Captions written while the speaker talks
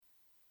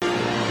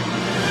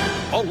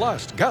A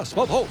last gasp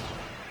of hope.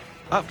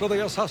 After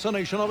the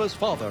assassination of his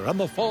father and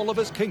the fall of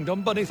his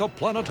kingdom beneath a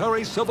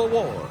planetary civil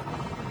war,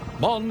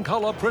 Mon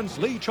Cala Prince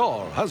Lee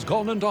Char has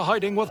gone into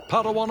hiding with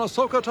Padawan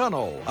Ahsoka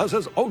Tano as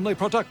his only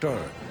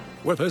protector.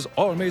 With his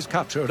armies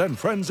captured and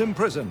friends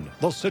imprisoned,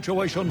 the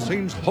situation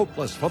seems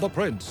hopeless for the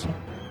prince.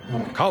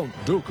 Count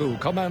Dooku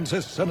commands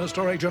his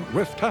sinister agent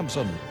Rift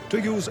Hampson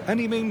to use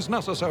any means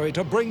necessary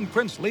to bring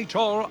Prince Lee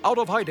Char out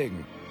of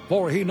hiding,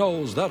 for he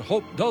knows that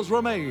hope does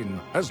remain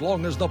as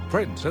long as the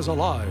prince is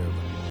alive.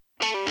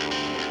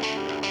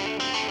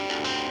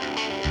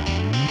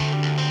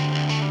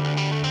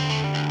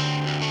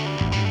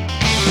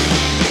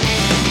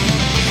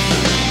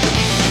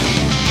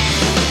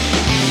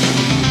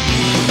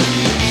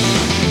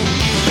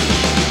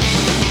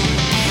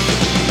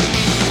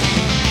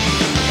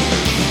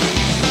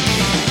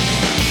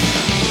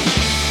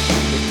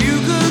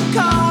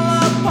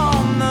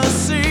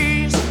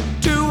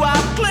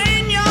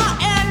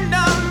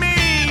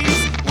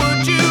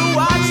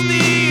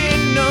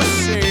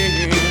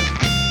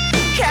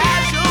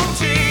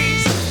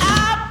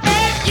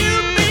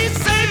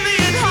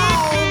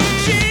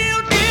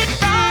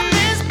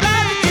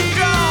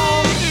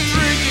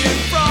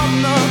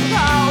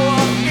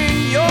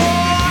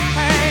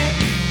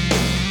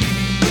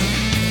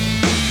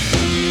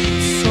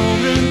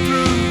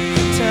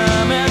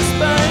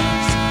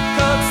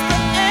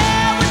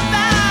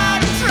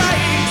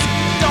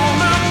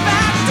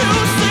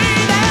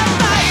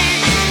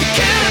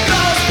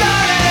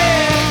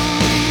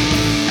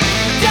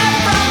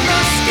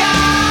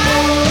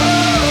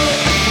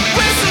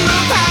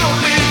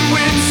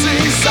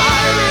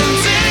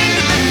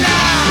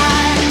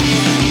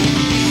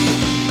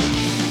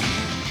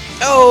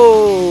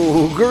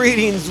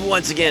 Greetings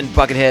once again,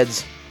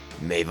 Bucketheads.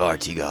 Mavar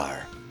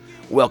Tigar.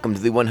 Welcome to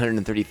the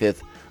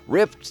 135th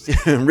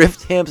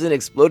Rift Hampson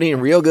Exploding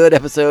Real Good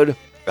episode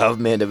of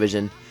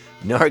Mandovision.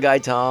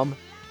 Nargai Tom,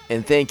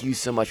 and thank you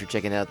so much for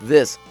checking out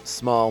this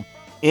small,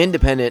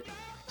 independent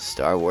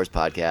Star Wars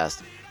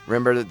podcast.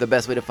 Remember that the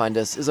best way to find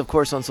us is, of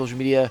course, on social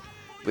media.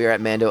 We are at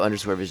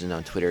Mando_Vision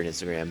on Twitter and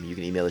Instagram. You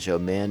can email the show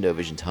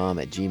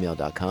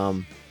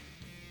mandovisiontom@gmail.com.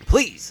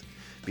 Please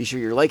be sure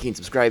you're liking,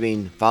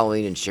 subscribing,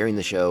 following, and sharing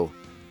the show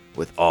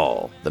with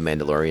all the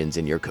Mandalorians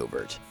in your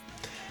covert.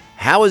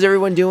 How is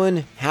everyone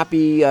doing?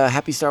 Happy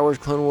Star Wars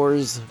Clone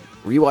Wars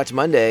Rewatch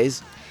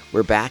Mondays.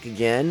 We're back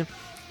again.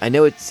 I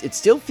know it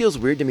still feels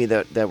weird to me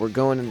that we're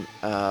going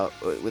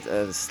with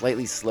a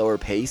slightly slower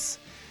pace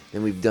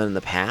than we've done in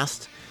the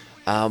past.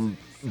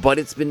 But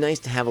it's been nice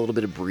to have a little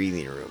bit of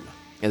breathing room,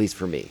 at least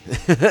for me.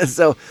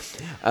 So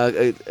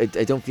I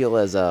don't feel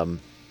as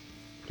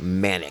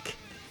manic,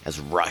 as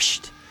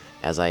rushed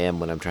as I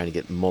am when I'm trying to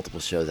get multiple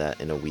shows out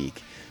in a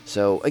week.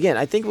 So again,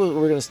 I think we're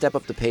going to step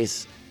up the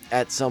pace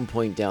at some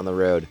point down the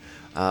road.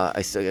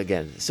 I still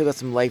got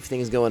some life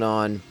things going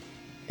on,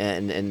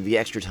 and the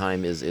extra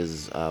time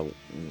is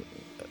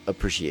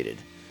appreciated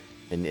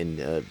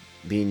and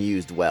being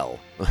used well.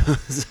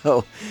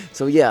 so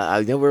yeah,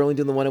 I know we're only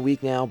doing the one a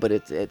week now, but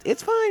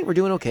it's fine. We're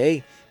doing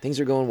okay. Things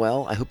are going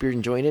well. I hope you're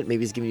enjoying it.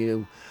 Maybe it's giving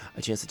you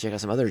a chance to check out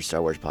some other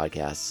Star Wars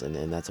podcasts,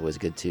 and that's always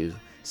good too.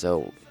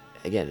 So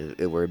again,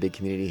 we're a big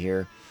community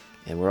here.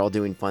 And we're all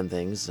doing fun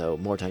things, so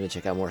more time to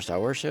check out more Star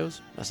Wars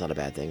shows. That's not a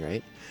bad thing,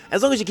 right?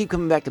 As long as you keep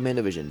coming back to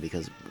Mandovision,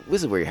 because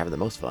this is where you're having the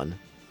most fun.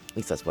 At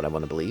least that's what I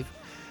want to believe.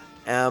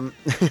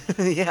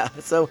 Yeah,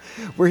 so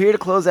we're here to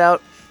close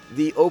out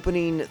the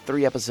opening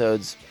three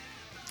episodes,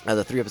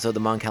 the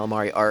Mon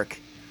Calamari arc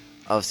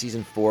of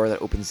Season 4,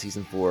 that opens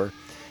Season 4.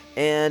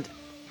 And,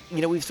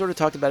 we've sort of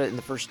talked about it in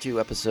the first two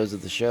episodes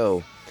of the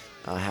show,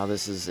 how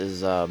this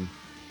is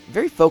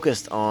very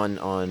focused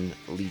on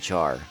Lee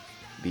Char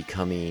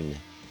becoming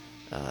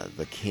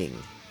the king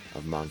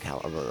of Mon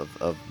Cal,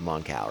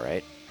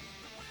 right?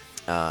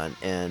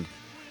 And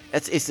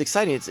it's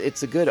exciting.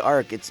 It's a good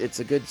arc. It's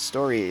a good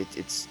story.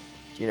 It's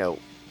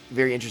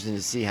very interesting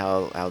to see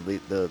how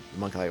the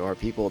Mon Calamari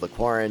people, the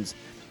Quarrens,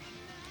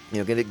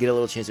 get a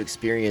little chance to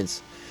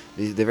experience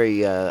the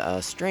very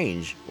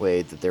strange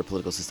way that their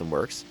political system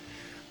works.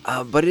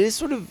 But it is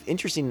sort of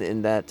interesting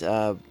in that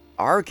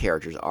our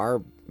characters,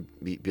 our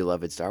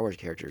beloved Star Wars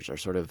characters, are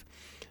sort of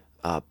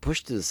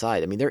pushed to the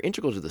side. I mean, they're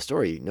integral to the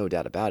story, no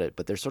doubt about it,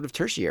 but they're sort of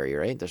tertiary,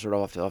 right? They're sort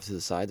of off to the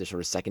side. They're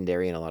sort of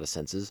secondary in a lot of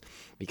senses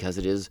because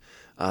it is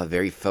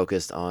very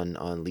focused on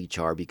Lee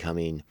Char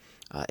becoming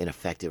an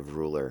effective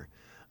ruler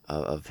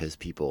of his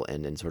people,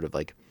 and sort of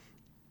like,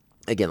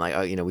 again, like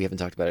we haven't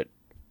talked about it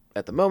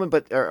at the moment,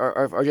 but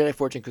our Jedi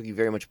Fortune Cookie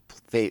very much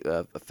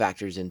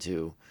factors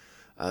into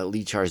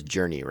Lee Char's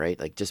journey, right?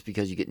 Like, just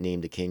because you get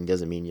named a king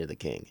doesn't mean you're the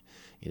king.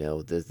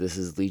 This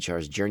is Lee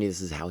Char's journey.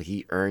 This is how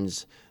he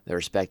earns the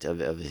respect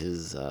of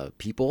his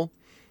people,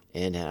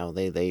 and how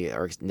they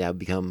are now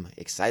become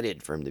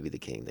excited for him to be the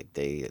king. Like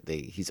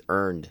he's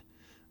earned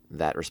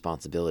that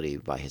responsibility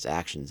by his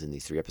actions in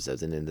these three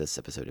episodes, and in this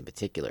episode in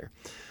particular.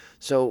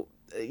 So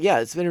yeah,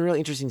 it's been a really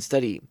interesting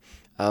study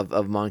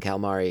of Mon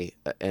Calamari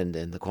and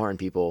the Quarren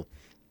people.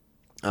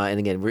 And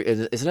again,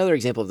 it's another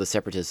example of the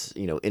Separatists,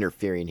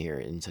 interfering here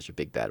in such a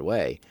big bad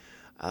way.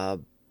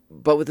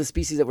 But with the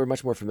species that we're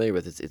much more familiar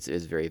with, it's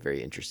very,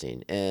 very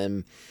interesting.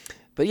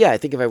 But yeah, I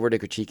think if I were to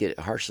critique it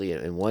harshly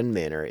in one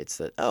manner, it's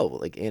that,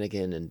 like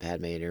Anakin and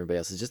Padme and everybody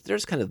else they're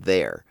just kind of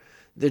there.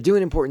 They're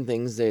doing important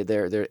things.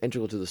 They're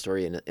integral to the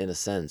story in a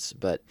sense.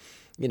 But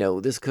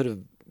this could have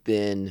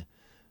been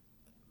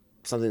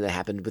something that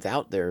happened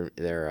without their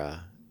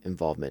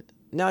involvement.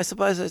 Now, I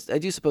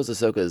do suppose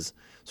Ahsoka's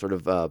sort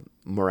of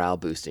morale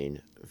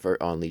boosting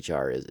on Lee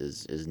Char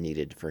is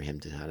needed for him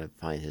to kind of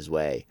find his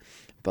way.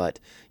 But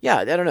yeah,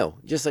 I don't know.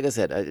 Just like I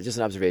said, just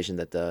an observation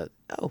that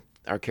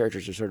our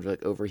characters are sort of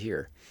like over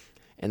here,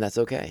 and that's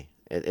okay.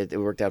 It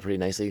worked out pretty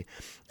nicely,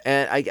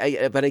 and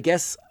but I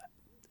guess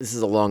this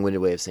is a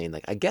long-winded way of saying,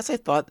 like, I guess I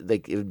thought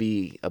like it would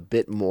be a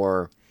bit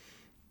more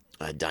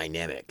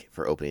dynamic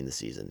for opening the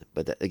season,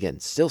 but again,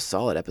 still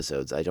solid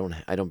episodes. I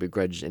don't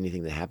begrudge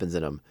anything that happens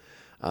in them.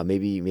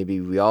 Maybe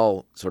we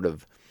all sort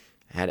of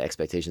had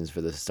expectations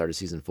for the start of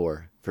season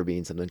 4 for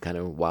being something kind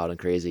of wild and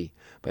crazy,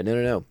 but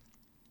no,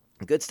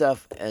 good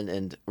stuff.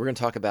 And we're gonna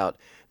talk about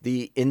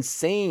the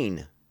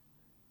insane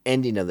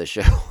ending of the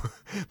show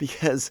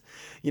because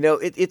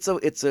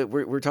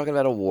we're talking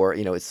about a war.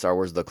 It's Star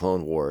Wars: The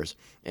Clone Wars,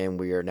 and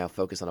we are now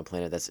focused on a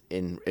planet that's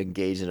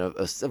engaged in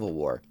a civil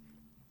war.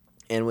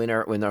 And when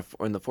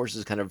the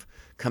forces kind of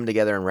come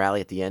together and rally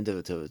at the end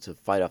to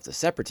fight off the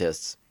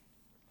separatists,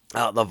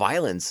 the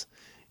violence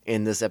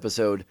in this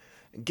episode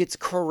gets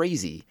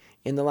crazy.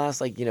 In the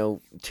last 2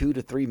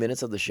 to 3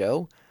 minutes of the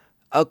show,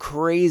 a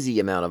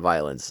crazy amount of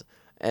violence,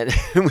 and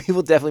we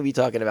will definitely be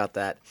talking about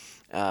that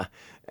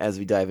as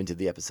we dive into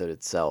the episode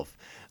itself.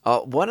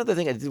 One other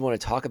thing I did want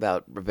to talk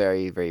about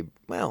very, very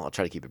well, I'll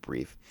try to keep it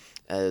brief,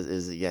 I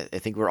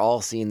think we're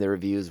all seeing the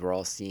reviews, we're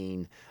all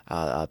seeing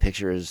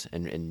pictures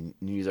and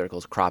news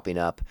articles cropping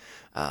up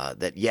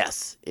that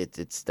yes,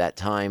 it's that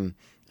time.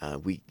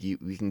 We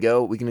can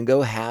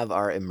go have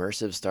our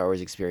immersive Star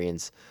Wars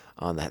experience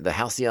on the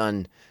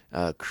Halcyon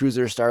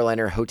Cruiser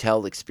Starliner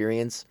Hotel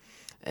experience.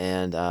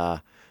 And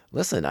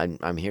listen,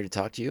 I'm here to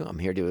talk to you. I'm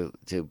here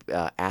to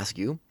ask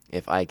you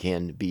if I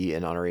can be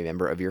an honorary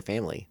member of your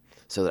family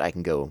so that I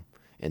can go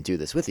and do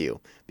this with you,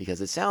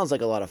 because it sounds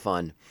like a lot of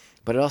fun,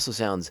 but it also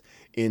sounds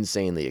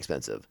insanely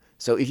expensive.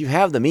 So if you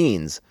have the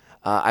means,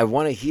 I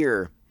want to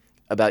hear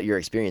about your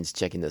experience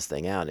checking this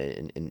thing out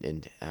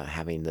and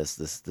having this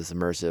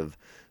immersive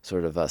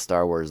sort of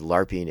Star Wars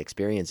LARPing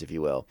experience, if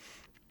you will.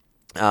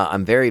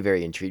 I'm very,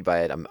 very intrigued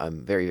by it.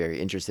 I'm very, very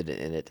interested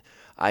in it.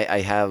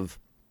 I have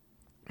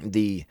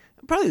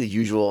probably the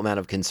usual amount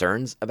of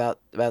concerns about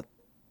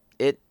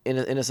it in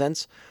a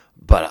sense,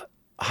 but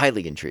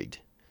highly intrigued.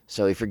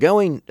 So if you're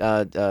going,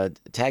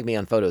 tag me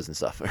on photos and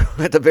stuff.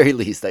 At the very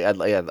least, I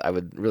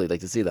would really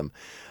like to see them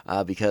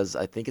because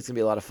I think it's gonna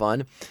be a lot of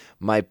fun.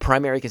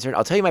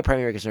 I'll tell you my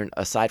primary concern,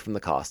 aside from the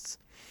costs,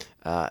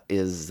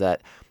 is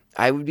that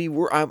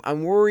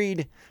I'm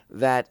worried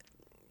that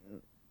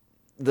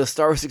the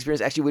Star Wars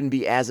experience actually wouldn't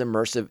be as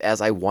immersive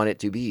as I want it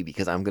to be,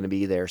 because I'm going to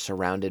be there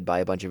surrounded by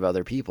a bunch of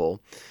other people,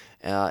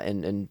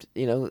 and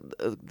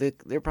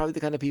they're probably the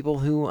kind of people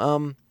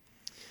who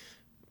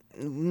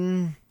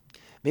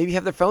maybe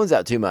have their phones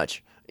out too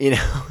much, and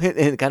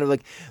kind of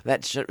like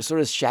that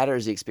sort of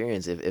shatters the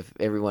experience if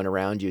everyone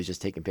around you is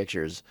just taking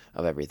pictures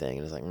of everything,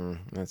 and it's like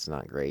that's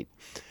not great.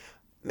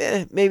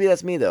 Maybe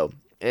that's me though.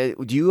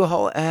 Do you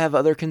all have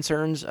other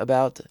concerns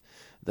about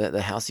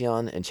the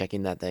Halcyon and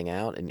checking that thing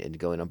out and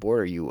going on board?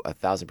 Are you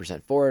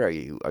 1,000% for it?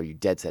 Are you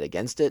dead set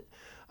against it?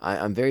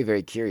 I'm very,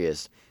 very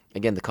curious.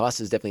 Again, the cost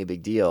is definitely a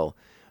big deal.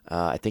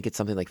 I think it's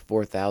something like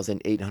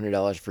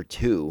 $4,800 for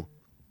 2,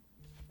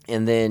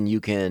 and then you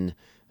can,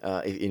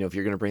 if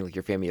you're going to bring like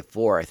your family of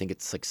 4, I think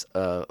it's like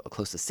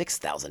close to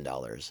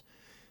 $6,000.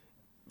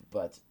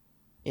 But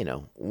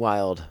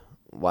wild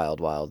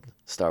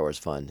Star Wars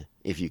fun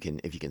if you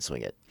can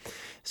swing it.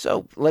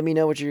 So let me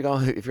know if you're all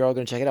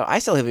going to check it out. I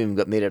still haven't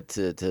even made it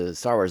to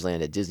Star Wars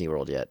Land at Disney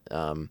World yet.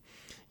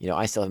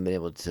 I still haven't been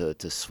able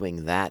to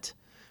swing that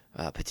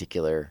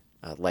particular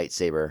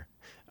lightsaber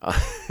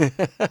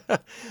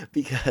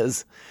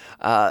because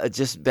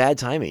just bad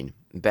timing.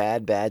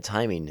 Bad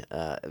timing.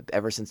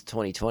 Ever since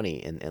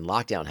 2020 and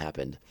lockdown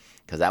happened,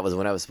 because that was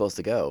when I was supposed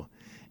to go,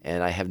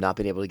 and I have not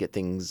been able to get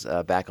things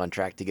back on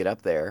track to get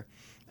up there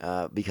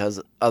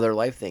because other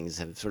life things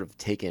have sort of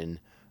taken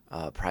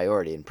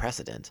priority and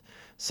precedent.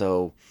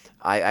 So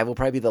I will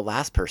probably be the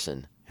last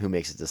person who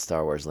makes it to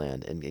Star Wars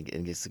Land and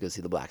gets to go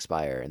see the Black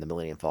Spire and the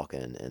Millennium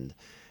Falcon and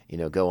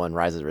go on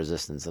Rise of the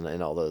Resistance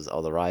and all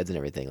the rides and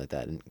everything like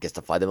that, and gets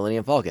to fly the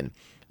Millennium Falcon.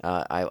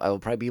 I will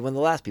probably be one of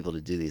the last people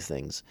to do these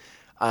things.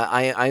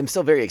 I am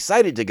still very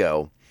excited to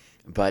go,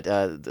 but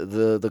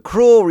the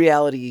cruel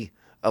reality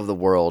of the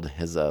world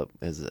has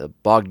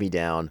bogged me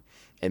down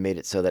and made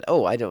it so that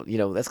I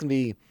don't that's gonna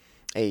be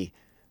a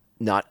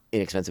not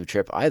inexpensive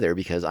trip either,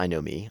 because I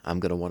know me, I'm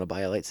gonna want to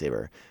buy a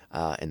lightsaber,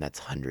 and that's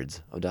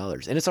hundreds of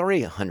dollars, and it's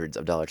already hundreds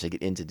of dollars to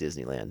get into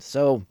Disneyland.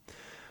 So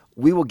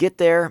we will get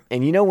there,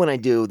 and when I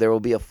do, there will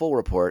be a full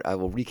report. I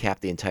will recap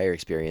the entire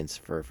experience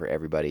for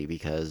everybody,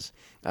 because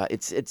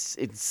it's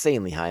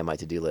insanely high on my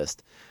to-do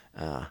list.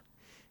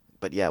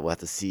 but yeah, we'll have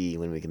to see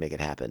when we can make it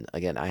happen.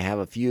 Again, I have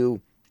a few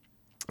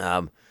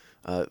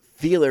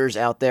feelers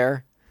out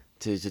there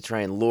to try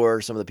and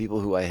lure some of the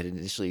people who I had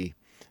initially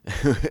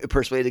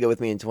persuaded to go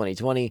with me in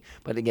 2020.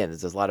 But again,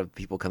 there's a lot of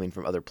people coming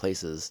from other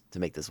places to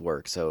make this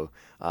work. So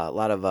a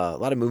lot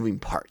of moving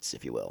parts,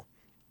 if you will.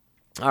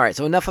 All right,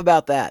 so enough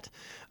about that.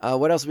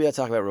 What else we got to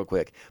talk about real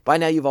quick? By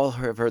now, you've all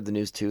heard the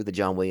news too. That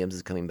John Williams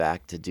is coming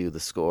back to do the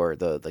score,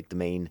 the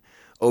main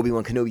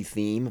Obi-Wan Kenobi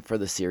theme for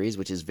the series,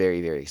 which is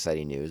very, very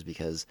exciting news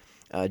because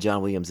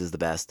John Williams is the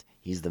best.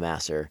 He's the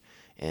master,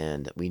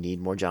 and we need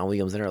more John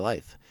Williams in our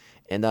life.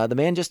 And the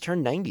man just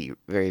turned 90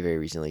 very, very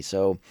recently.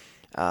 So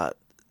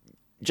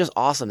just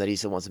awesome that he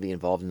still wants to be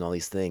involved in all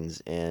these things.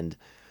 And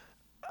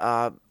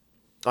on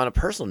a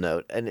personal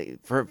note, and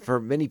for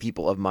many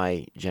people of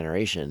my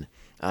generation,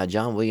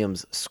 John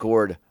Williams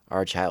scored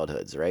our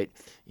childhoods, right?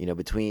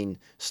 Between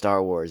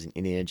Star Wars and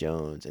Indiana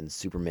Jones and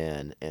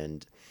Superman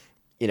and,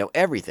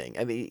 everything.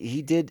 I mean,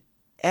 he did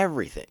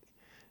everything.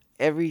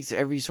 Every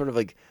sort of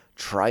like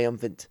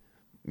triumphant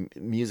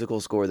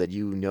musical score that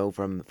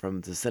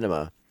from the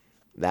cinema,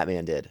 that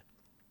man did.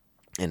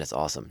 And it's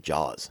awesome.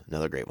 Jaws,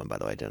 another great one, by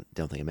the way. I don't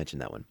think I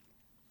mentioned that one.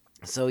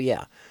 So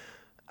yeah,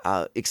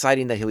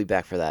 exciting that he'll be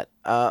back for that.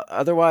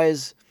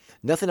 Otherwise,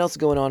 nothing else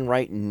going on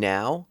right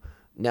now.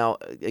 Now,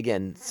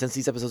 again, since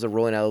these episodes are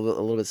rolling out a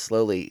little bit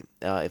slowly,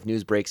 if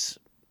news breaks,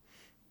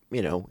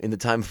 in the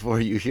time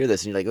before you hear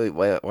this, and you're like,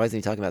 wait, why isn't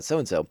he talking about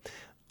so-and-so?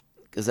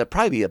 Because that'd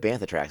probably be a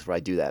Bantha Tracks where I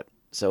do that.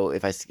 So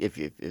if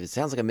it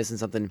sounds like I'm missing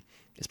something,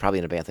 it's probably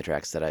in a Bantha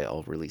Tracks that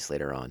I'll release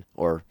later on,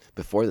 or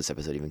before this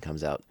episode even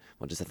comes out.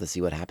 We'll just have to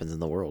see what happens in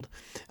the world.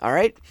 All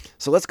right,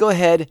 so let's go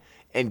ahead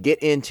and get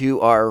into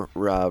our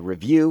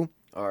review,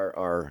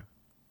 our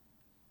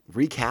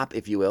recap,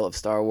 if you will, of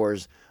Star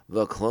Wars: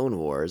 The Clone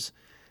Wars,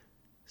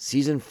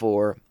 Season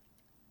 4,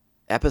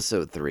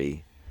 Episode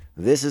 3.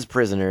 This is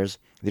Prisoners.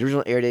 The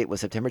original air date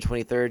was September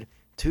 23rd,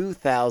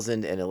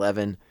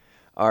 2011.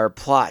 Our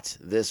plot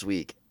this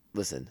week.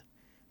 Listen,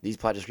 these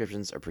plot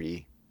descriptions are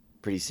pretty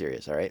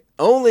serious, all right?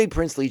 Only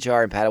Prince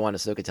Lichar and Padawan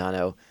Ahsoka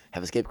Tano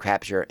have escaped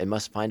capture and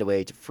must find a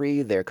way to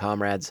free their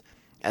comrades,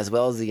 as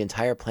well as the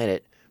entire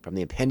planet, from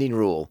the impending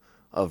rule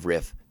of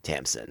Riff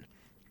Tamsin.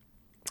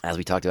 As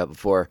we talked about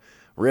before,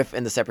 Riff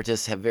and the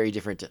Separatists have very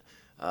different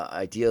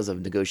ideas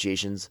of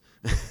negotiations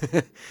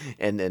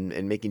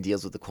and making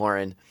deals with the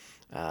Quarren.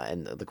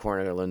 And the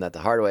Quarren learned that the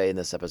hard way in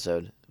this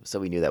episode, so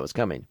we knew that was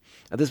coming.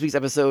 This week's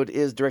episode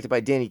is directed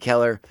by Danny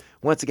Keller,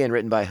 once again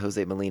written by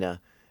Jose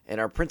Molina. And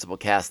our principal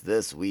cast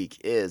this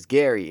week is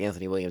Gary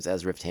Anthony Williams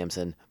as Riff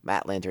Tamsin,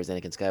 Matt Lanter as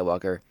Anakin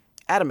Skywalker,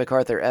 Adam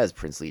MacArthur as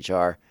Prince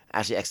Lichar,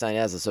 Ashley Eckstein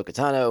as Ahsoka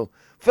Tano,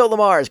 Phil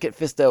Lamar as Kit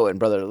Fisto and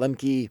Brother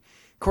Lemke,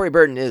 Corey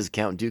Burton is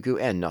Count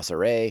Dooku and Nossa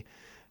Ray,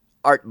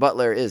 Art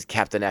Butler is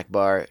Captain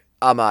Akbar,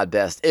 Ahmad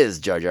Best is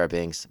Jar Jar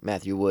Binks,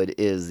 Matthew Wood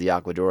is the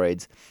Aqua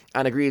Droids,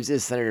 Anna Greaves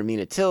is Senator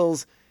Mina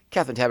Tills,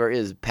 Catherine Taber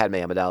is Padme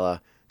Amidala,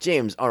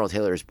 James Arnold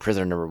Taylor is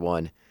Prisoner Number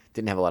 1.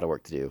 Didn't have a lot of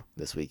work to do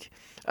this week.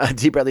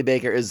 D. Bradley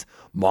Baker is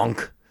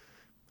Monk.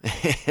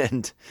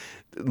 And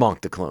Monk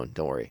the clone,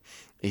 don't worry.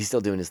 He's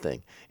still doing his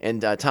thing.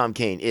 And Tom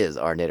Kane is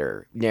our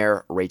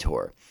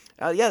narrator.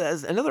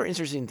 That's another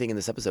interesting thing in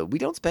this episode. We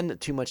don't spend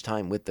too much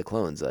time with the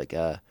clones. Like,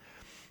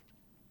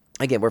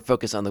 again, we're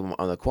focused on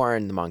the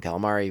Quarren, the Mon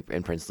Calamari,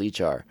 and Prince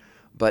Lichar.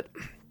 But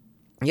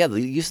yeah, the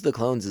use of the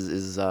clones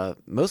is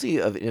mostly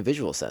in a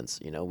visual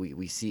sense.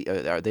 We see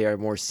they are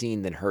more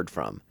seen than heard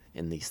from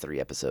in these 3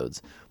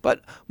 episodes.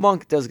 But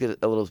Monk does get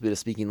a little bit of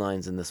speaking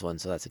lines in this one,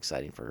 so that's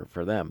exciting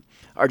for them.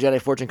 Our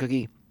Jedi fortune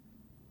cookie,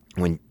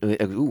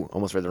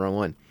 almost read the wrong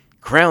one.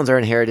 Crowns are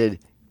inherited,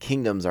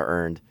 kingdoms are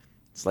earned.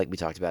 It's like we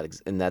talked about,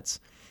 and that's,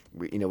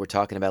 we're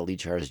talking about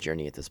Lichar's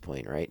journey at this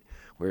point, right?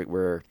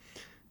 We're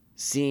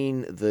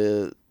seeing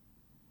the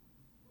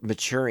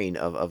maturing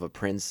of a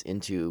prince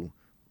into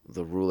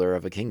the ruler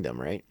of a kingdom,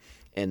 right?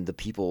 And the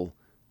people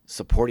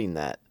supporting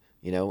that.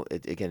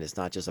 Again, it's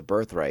not just a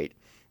birthright.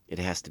 It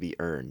has to be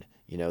earned.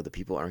 The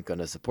people aren't going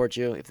to support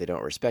you if they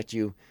don't respect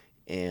you.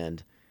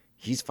 And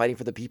he's fighting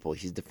for the people.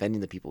 He's defending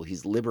the people.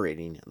 He's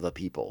liberating the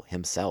people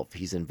himself.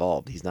 He's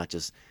involved. He's not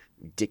just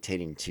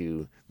dictating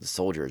to the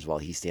soldiers while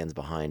he stands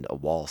behind a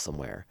wall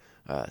somewhere,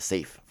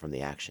 safe from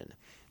the action.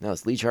 Now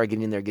it's Lichar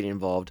getting in there, getting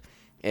involved,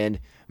 and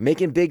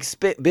making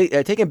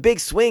taking big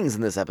swings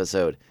in this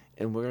episode.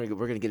 And we're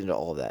gonna get into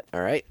all of that.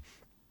 All right.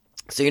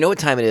 So you know what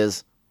time it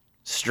is.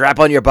 Strap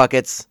on your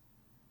buckets.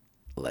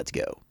 Let's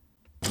go.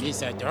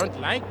 Miss, I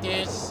don't like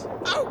this.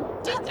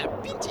 Oh, just a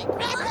pinchy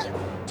cracker.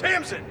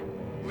 Tamsin,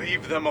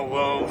 leave them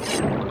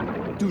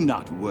alone. Do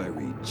not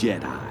worry,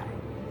 Jedi.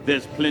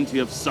 There's plenty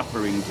of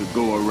suffering to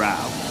go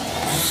around.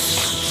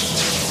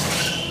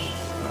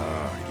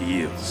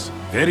 He is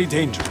very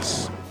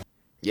dangerous.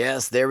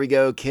 Yes, there we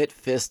go. Kit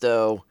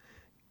Fisto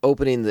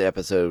opening the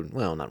episode.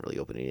 Well, not really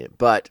opening it,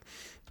 but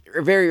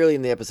very early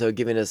in the episode,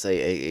 giving us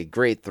a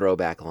great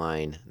throwback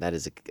line. That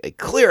is a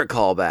clear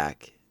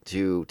callback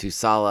to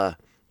Sala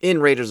in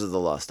Raiders of the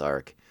Lost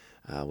Ark,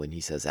 when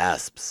he says,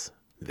 "Asps,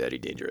 very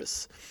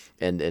dangerous."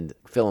 And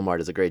Phil Lamar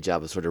does a great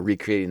job of sort of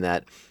recreating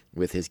that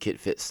with his Kit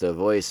Fisto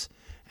voice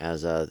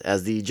as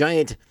the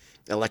giant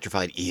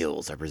electrified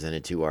eels are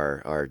presented to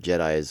our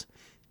Jedis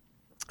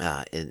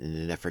in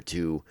an effort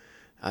to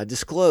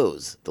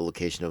disclose the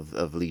location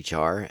of Lee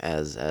Char,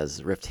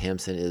 as Rift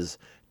Hampson is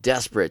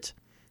desperate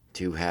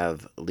to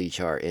have Lee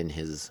Char in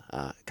his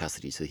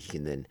custody so he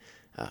can then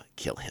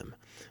kill him,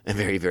 and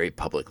very, very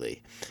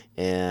publicly.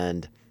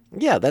 And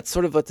yeah, that's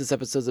sort of what this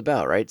episode's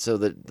about, right? So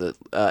the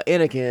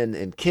Anakin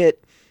and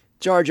Kit,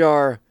 Jar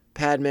Jar,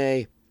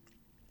 Padme,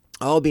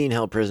 all being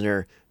held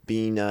prisoner,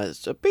 being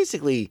so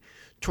basically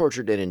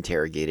tortured and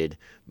interrogated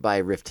by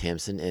Rift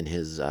Hampson and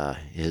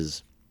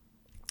his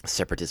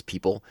separatist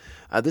people.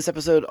 This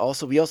episode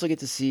we also get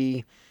to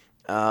see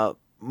more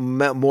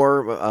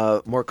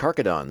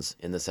Karkadons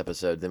in this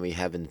episode than we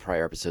have in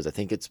prior episodes. I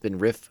think it's been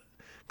Riff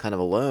kind of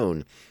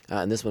alone.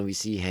 In this one, we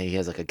see he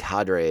has like a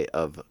cadre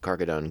of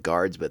Karkadon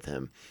guards with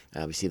him.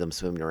 We see them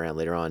swimming around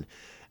later on.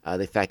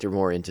 They factor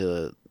more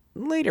into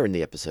later in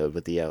the episode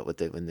with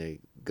when they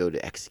go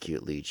to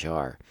execute Lee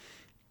Char.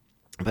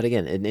 But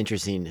again, an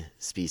interesting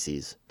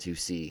species to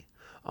see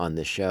on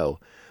this show,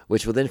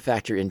 which will then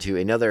factor into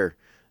another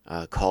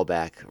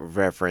callback,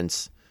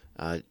 reference,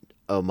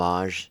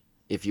 homage,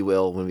 if you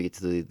will, when we get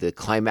to the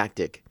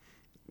climactic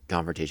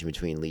confrontation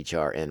between Lee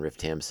Char and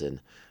Rift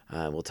Hampson.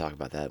 We'll talk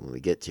about that when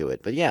we get to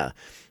it. But yeah,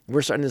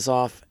 we're starting this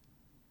off,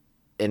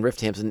 and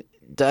Rift Hampson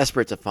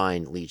desperate to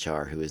find Lee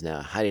Char, who is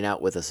now hiding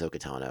out with Ahsoka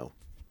Tano.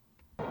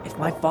 If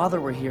my father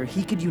were here,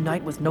 he could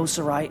unite with No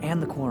Sarai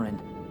and the Quarren.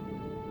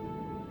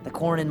 The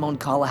Quarren and Mon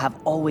Cala have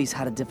always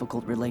had a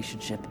difficult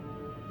relationship,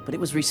 but it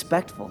was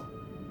respectful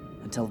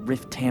until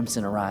Rift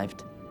Hampson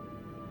arrived.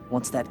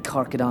 Once that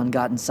Karkadon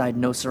got inside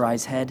No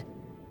Sarai's head,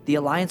 the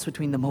alliance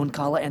between the Mon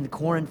Cala and the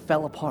Quarren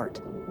fell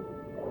apart.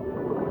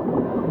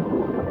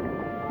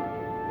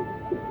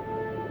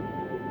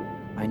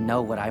 I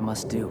know what I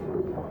must do.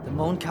 The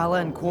Mon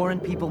Cala and Quarren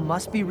people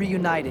must be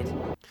reunited.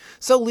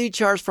 So Lee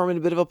Char's forming a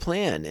bit of a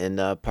plan, and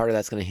part of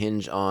that's going to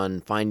hinge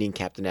on finding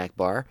Captain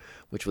Akbar,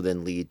 which will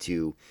then lead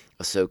to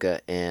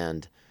Ahsoka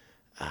and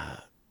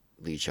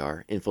Lee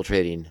Char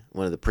infiltrating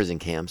one of the prison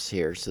camps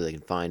here so they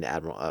can find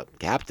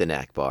Captain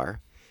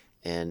Akbar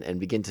and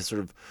begin to sort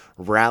of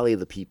rally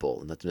the people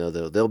and let them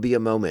know there'll be a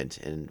moment,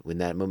 and when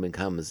that moment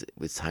comes,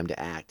 it's time to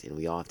act, and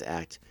we all have to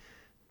act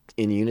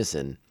in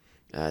unison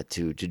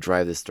to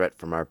drive this threat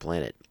from our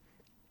planet.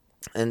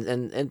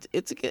 And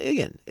it's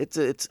again, it's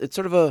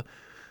sort of a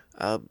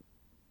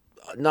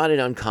not an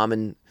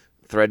uncommon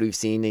thread we've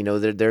seen. You know,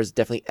 there's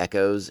definitely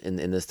echoes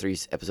in this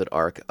 3-episode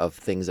arc of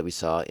things that we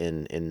saw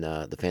in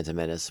the Phantom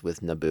Menace with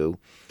Naboo.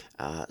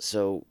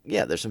 So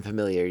yeah, there's some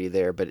familiarity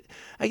there. But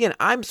again,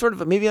 I'm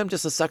maybe I'm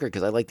just a sucker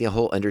because I like the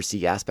whole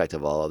undersea aspect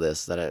of all of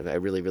this. That I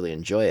really, really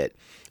enjoy it.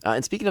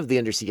 And speaking of the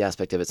undersea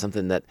aspect of it,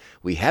 something that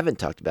we haven't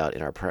talked about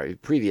in our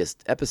previous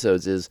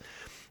episodes is,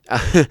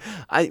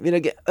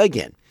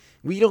 again,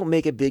 we don't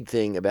make a big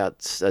thing about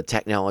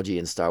technology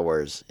in Star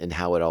Wars and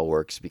how it all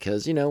works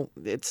because, you know,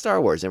 it's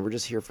Star Wars and we're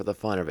just here for the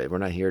fun of it. We're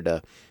not here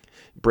to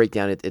break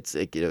down it. It's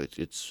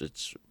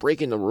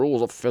breaking the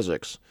rules of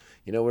physics.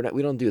 You know,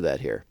 we don't do that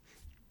here.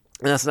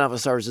 And that's not what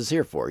Star Wars is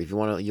here for. If you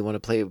want to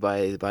play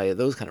by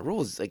those kind of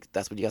rules, like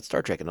that's what you got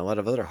Star Trek and a lot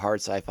of other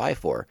hard sci-fi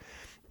for.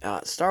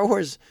 Star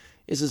Wars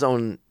is his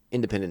own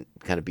independent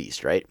kind of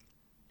beast, right?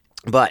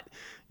 But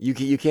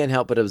you can't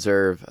help but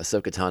observe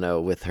Ahsoka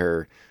Tano with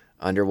her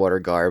underwater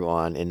garb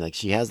on, and like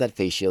she has that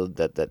face shield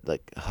that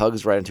like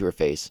hugs right into her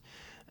face,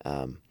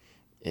 and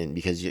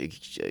because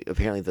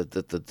apparently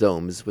the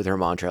domes with her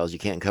Montrals, you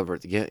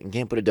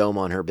can't put a dome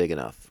on her big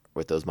enough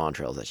with those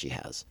Montrals that she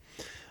has.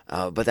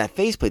 But that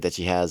faceplate that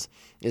she has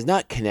is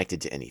not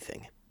connected to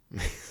anything.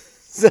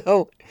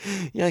 So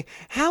you're like,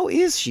 how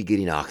is she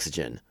getting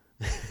oxygen?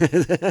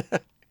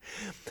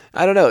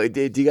 I don't know.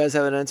 Do you guys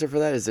have an answer for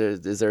that?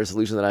 Is there a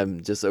solution that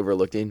I'm just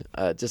overlooking?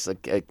 Just a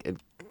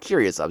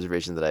curious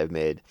observation that I've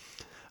made.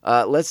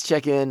 Let's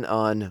check in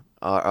on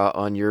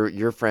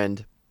your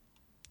friend,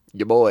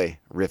 your boy,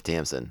 Rift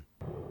Hampson.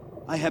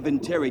 I have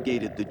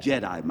interrogated the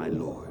Jedi, my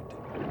lord,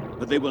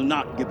 but they will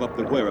not give up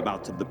the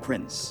whereabouts of the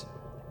prince.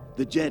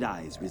 The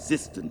Jedi's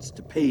resistance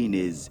to pain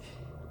is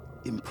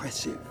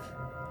impressive.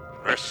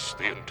 Press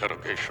the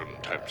interrogation,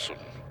 Tamson.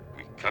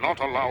 We cannot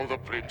allow the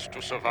prince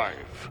to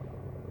survive.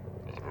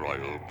 The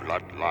royal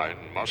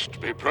bloodline must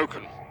be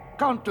broken.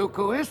 Count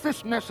Dooku, is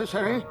this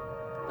necessary?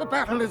 The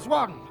battle is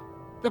won.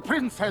 The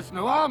prince has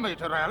no army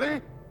to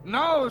rally.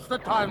 Now is the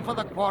time for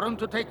the Quarren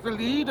to take the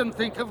lead and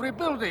think of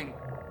rebuilding.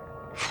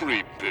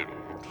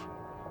 Rebuild?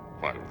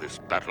 While this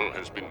battle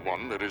has been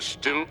won, there is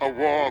still a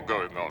war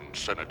going on,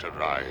 Senator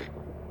Rye.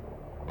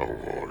 A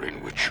war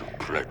in which you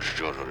pledged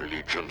your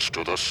allegiance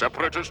to the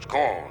Separatist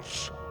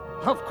cause.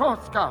 Of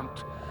course,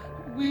 Count.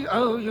 We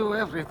owe you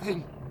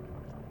everything.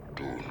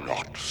 Do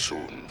not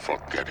soon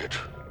forget it.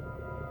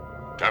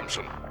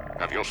 Tamson,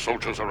 have your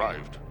soldiers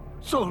arrived?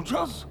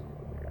 Soldiers?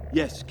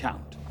 Yes,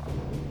 Count.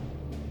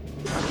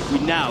 We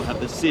now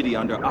have the city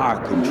under our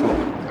control.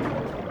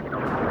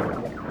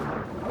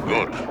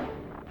 Good.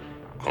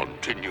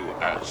 Continue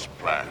as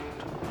planned.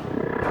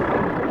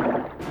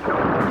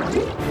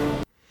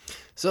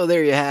 So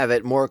there you have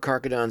it. More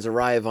Karkadons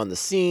arrive on the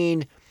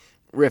scene.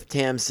 Riff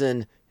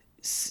Tamsin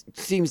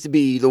seems to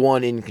be the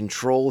one in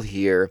control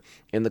here,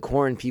 and the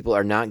Quarren people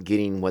are not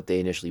getting what they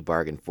initially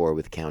bargained for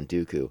with Count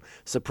Dooku.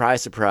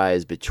 Surprise,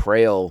 surprise,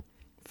 betrayal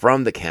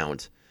from the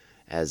Count,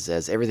 as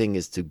everything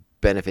is to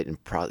benefit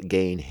and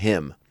gain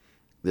him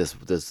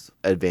this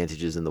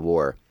advantages in the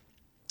war.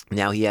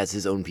 Now he has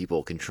his own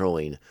people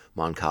controlling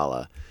Mon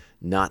Cala,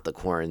 not the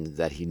Quarren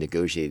that he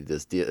negotiated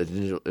this deal,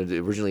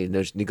 originally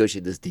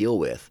negotiated this deal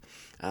with.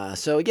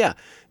 So yeah,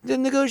 the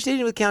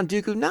negotiating with Count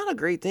Dooku, not a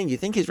great thing. You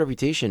think his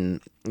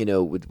reputation,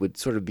 would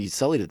sort of be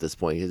sullied at this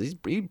point because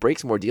he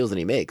breaks more deals than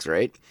he makes,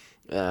 right?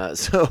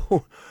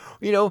 So,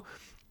 the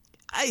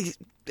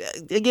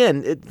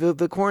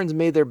Quarrens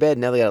made their bed,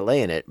 now they got to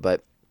lay in it.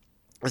 But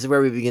this is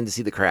where we begin to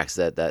see the cracks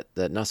that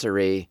Nasser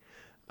Ray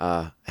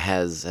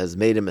has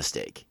made a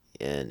mistake,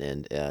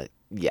 and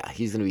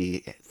he's going to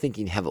be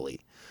thinking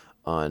heavily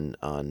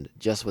on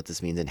just what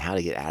this means and how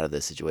to get out of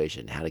this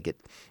situation, how to get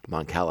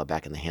Mon Cala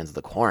back in the hands of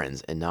the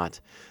Quarrens and not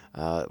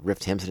Riff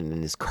Tamsin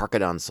and his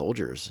Karkadon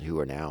soldiers who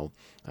are now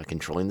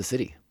controlling the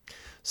city.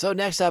 So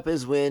next up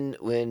is when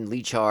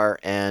Lee Char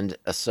and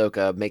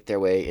Ahsoka make their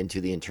way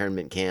into the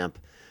internment camp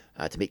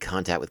to make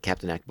contact with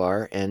Captain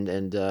Ackbar, and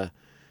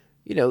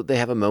they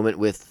have a moment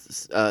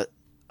with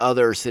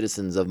other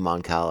citizens of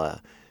Mon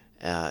Cala,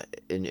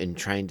 in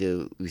trying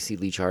to, we see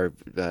Lee Char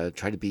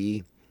try to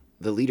be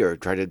the leader,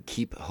 try to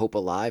keep hope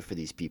alive for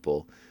these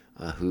people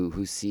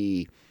who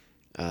see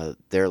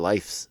their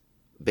lives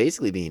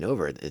basically being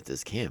over at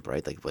this camp,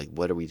 right? Like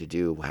what are we to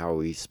do? How are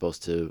we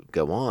supposed to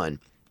go on?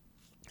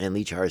 And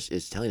Lee Char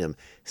is telling them,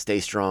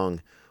 stay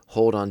strong,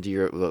 hold on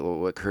to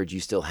what courage you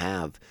still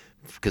have,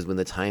 because when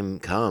the time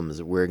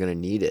comes, we're going to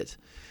need it.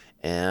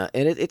 And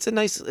it's a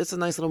nice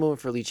little moment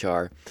for Lee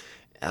Char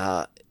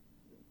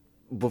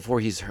before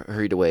he's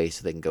hurried away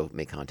so they can go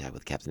make contact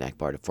with Captain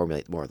Ackbar to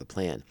formulate more of the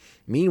plan.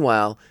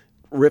 Meanwhile,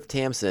 Riff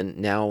Tamsin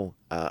now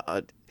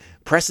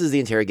presses the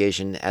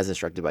interrogation as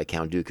instructed by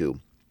Count Dooku,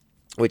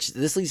 which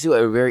this leads to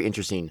a very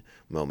interesting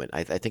moment.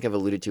 I think I've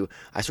alluded to.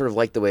 I sort of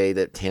like the way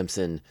that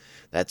Tamsin,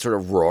 that sort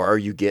of roar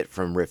you get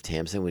from Riff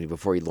Tamsin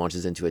before he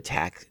launches into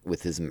attack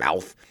with his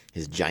mouth,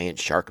 his giant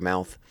shark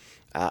mouth.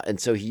 And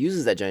so he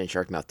uses that giant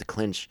shark mouth to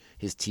clench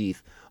his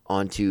teeth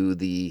onto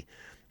the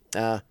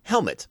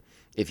helmet,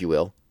 if you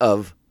will,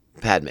 of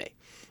Padme.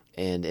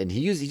 And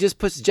he just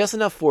puts just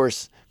enough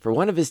force for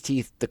one of his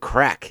teeth to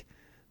crack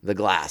the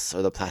glass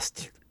or the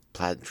plastic,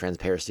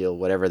 transparisteel,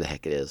 whatever the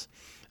heck it is,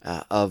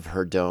 of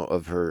her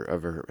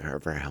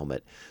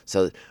helmet.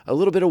 So a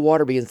little bit of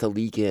water begins to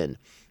leak in.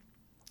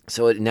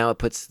 So now it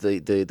puts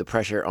the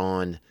pressure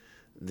on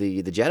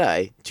the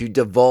Jedi to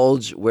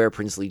divulge where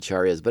Prince Lee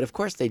Char is, but of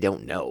course they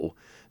don't know.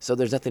 So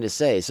there's nothing to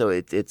say. So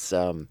it's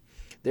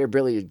they're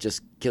really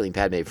just killing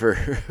Padme for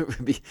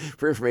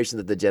information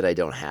that the Jedi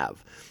don't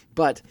have.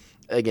 But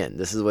again,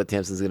 this is what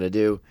Tamsin's going to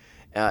do.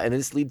 And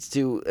this leads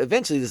to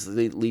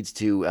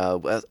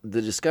the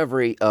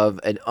discovery of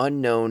an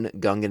unknown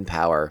Gungan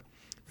power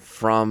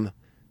from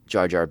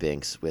Jar Jar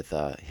Binks with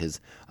his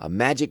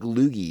magic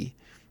loogie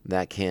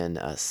that can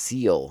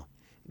seal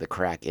the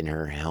crack in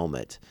her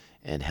helmet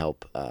and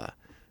help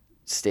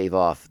stave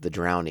off the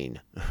drowning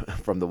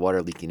from the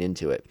water leaking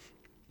into it.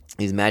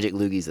 These magic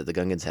loogies that the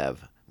Gungans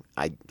have,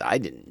 I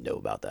didn't know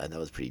about that. That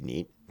was pretty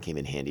neat. Came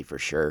in handy for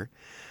sure.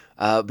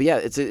 But yeah,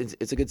 it's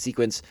a good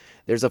sequence.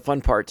 There's a fun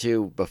part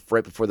too,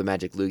 right before the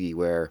magic loogie,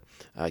 where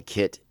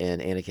Kit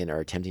and Anakin are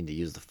attempting to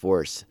use the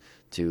Force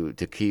to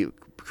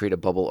create a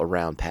bubble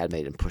around Padme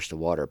and push the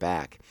water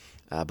back.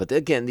 But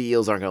again, the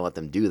eels aren't going to let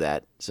them do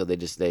that, so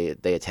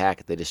they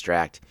attack, they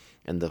distract,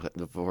 and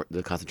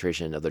the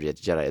concentration of the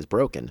Jedi is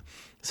broken.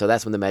 So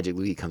that's when the magic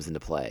loogie comes into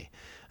play,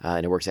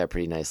 and it works out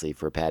pretty nicely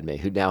for Padme,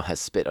 who now has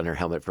spit on her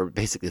helmet for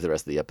basically the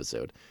rest of the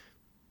episode.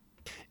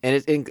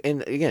 And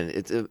again,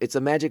 it's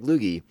a magic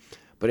loogie,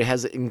 but it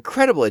has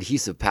incredible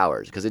adhesive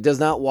powers because it does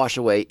not wash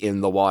away in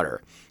the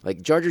water.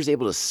 Like Jar Jar's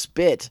able to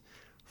spit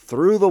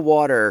through the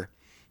water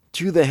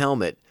to the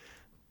helmet.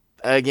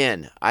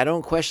 Again, I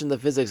don't question the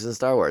physics in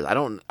Star Wars.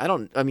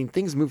 I mean,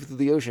 things move through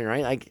the ocean,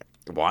 right?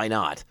 Why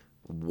not?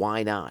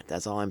 Why not?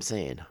 That's all I'm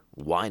saying.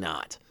 Why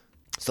not?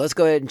 So let's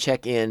go ahead and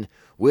check in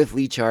with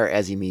Lee Char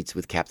as he meets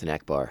with Captain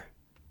Ackbar.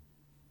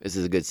 This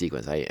is a good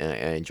sequence. I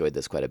enjoyed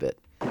this quite a bit.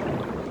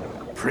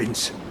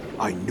 Prince,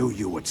 I knew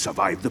you would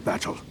survive the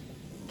battle.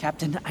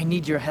 Captain, I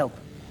need your help.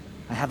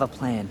 I have a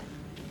plan.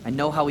 I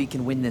know how we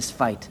can win this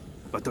fight.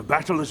 But the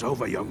battle is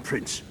over, young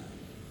prince,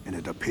 and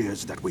it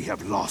appears that we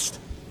have lost.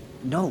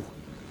 No.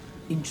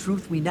 In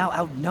truth, we now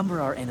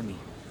outnumber our enemy.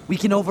 We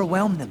can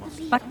overwhelm them.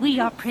 But we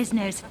are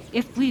prisoners.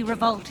 If we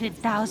revolted,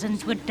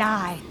 thousands would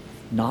die.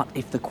 Not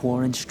if the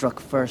Quarren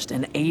struck first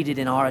and aided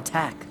in our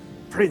attack.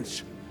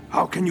 Prince,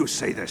 how can you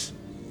say this?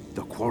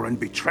 The Quarren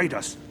betrayed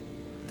us.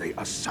 They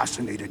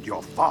assassinated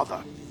your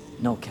father.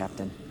 No,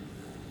 Captain.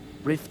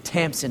 Riff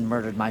Tamsin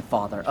murdered my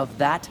father. Of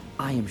that,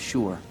 I am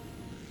sure.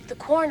 The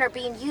Quarren are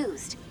being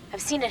used.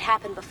 I've seen it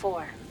happen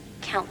before.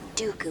 Count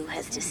Dooku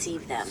has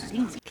deceived them.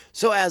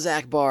 So as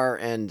Akbar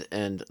and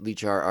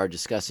Lichar are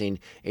discussing,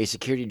 a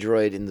security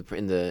droid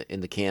in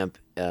the camp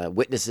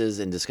witnesses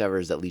and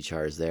discovers that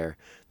Lichar is there.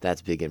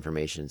 That's big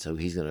information. So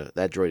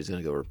that droid is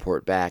gonna go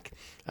report back.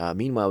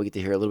 Meanwhile, we get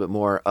to hear a little bit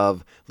more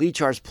of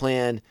Lichar's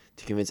plan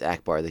to convince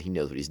Akbar that he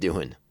knows what he's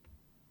doing.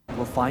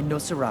 We'll find No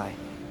Sarai.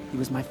 He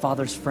was my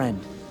father's friend.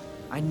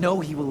 I know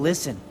he will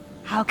listen.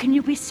 How can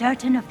you be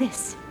certain of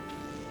this?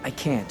 I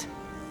can't.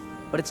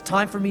 But it's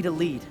time for me to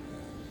lead.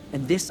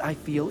 And this, I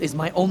feel, is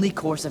my only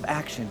course of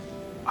action.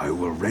 I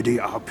will ready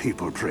our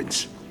people,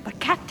 Prince. But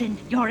Captain,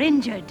 you're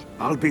injured.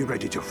 I'll be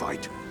ready to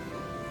fight.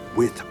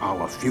 With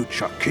our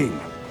future king.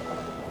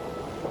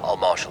 I'll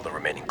marshal the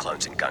remaining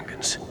clones and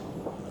Gungans.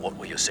 What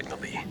will your signal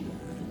be?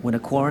 When a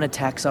Quarren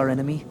attacks our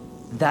enemy,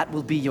 that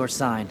will be your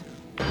sign.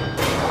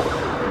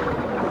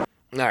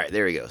 Alright,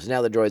 there we go. So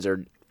now the droids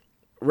are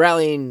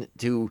rallying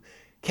to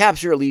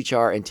capture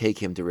Lichar and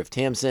take him to Rift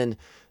Tamsin.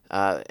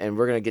 And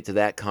we're going to get to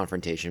that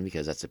confrontation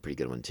because that's a pretty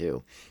good one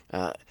too.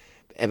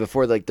 And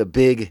before the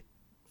big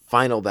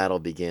final battle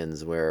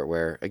begins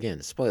where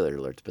again, spoiler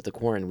alerts, but the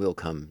Quarren will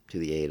come to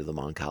the aid of the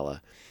Mon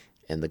Cala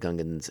and the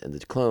Gungans and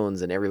the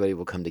clones, and everybody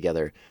will come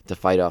together to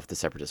fight off the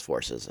Separatist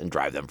forces and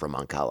drive them from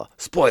Mon Cala.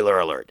 Spoiler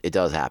alert, it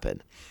does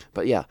happen.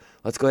 But yeah,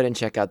 let's go ahead and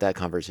check out that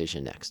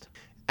conversation next.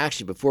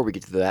 Actually, before we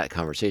get to that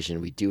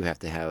conversation, we do have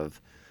to have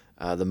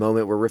the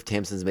moment where Rift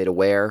Tamsin's made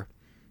aware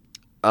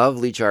of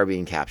Lichar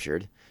being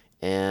captured,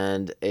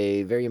 and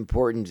a very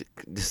important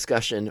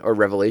discussion or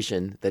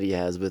revelation that he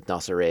has with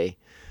Nasare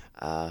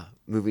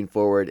moving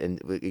forward,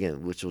 and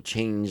again, which will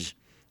change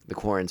the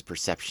Quarren's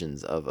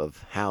perceptions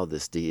of how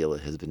this deal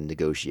has been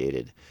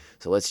negotiated.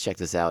 So let's check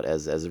this out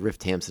as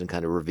Rift Tamsin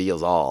kind of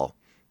reveals all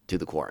to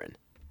the Quarren.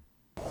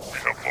 We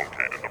have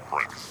located the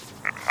prince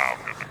and have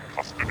him in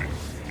custody.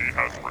 He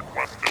has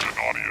requested an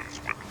audience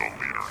with the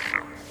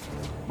leadership.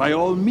 By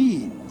all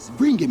means,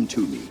 bring him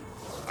to me.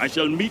 I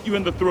shall meet you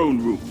in the throne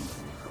room.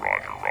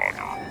 Roger.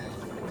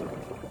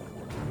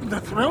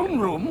 The throne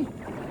room?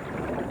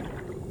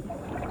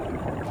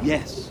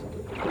 Yes.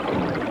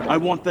 I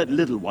want that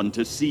little one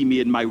to see me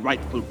in my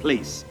rightful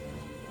place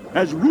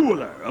as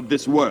ruler of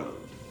this world.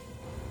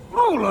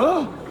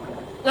 Ruler?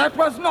 That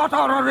was not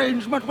our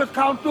arrangement with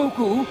Count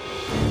Dooku.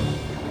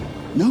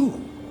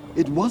 No,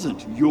 it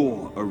wasn't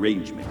your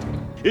arrangement.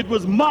 It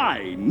was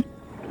mine.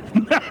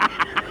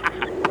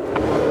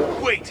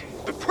 Wait!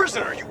 The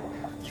prisoner!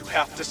 You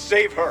have to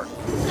save her!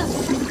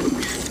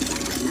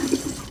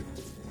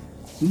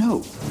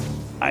 No,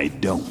 I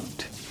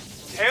don't.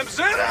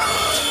 Tamsin!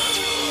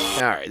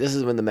 Alright, this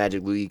is when the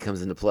magic Luigi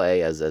comes into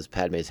play as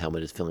Padme's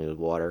helmet is filling with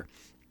water.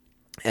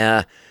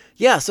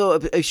 So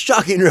a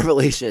shocking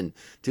revelation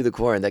to the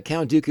Quarren that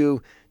Count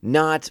Dooku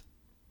not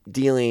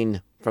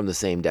dealing from the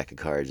same deck of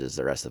cards as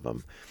the rest of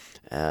them.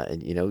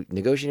 And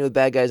negotiating with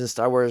bad guys in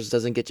Star Wars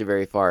doesn't get you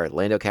very far.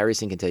 Lando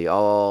Calrissian can tell you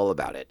all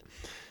about it.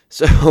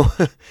 So,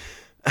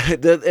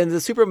 the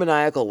super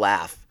maniacal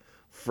laugh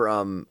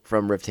from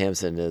Rift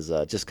Tamsin is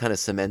just kind of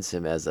cements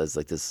him as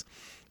like this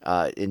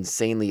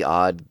insanely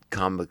odd,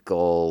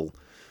 comical,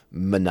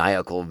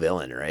 maniacal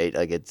villain, right?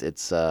 Like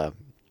it's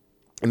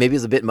maybe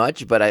it's a bit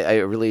much, but I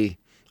really,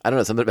 I don't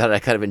know, something about it I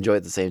kind of enjoy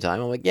at the same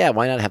time. I'm like, yeah,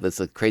 why not have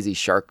this crazy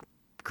shark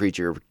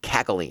creature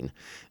cackling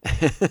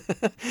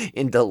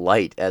in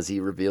delight as he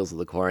reveals to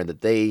the Quarren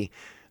that they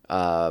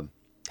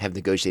have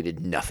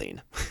negotiated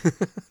nothing.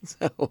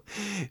 So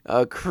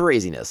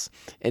craziness.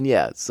 And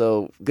yeah,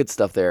 so good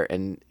stuff there.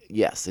 And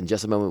yes, in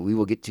just a moment we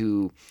will get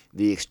to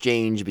the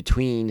exchange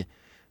between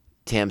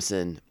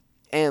Tamsin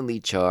and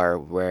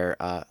Lichar, where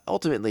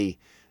ultimately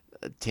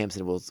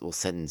Tamsin will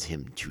sentence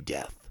him to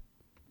death.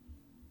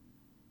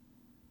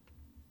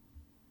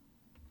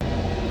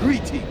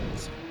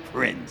 Greetings,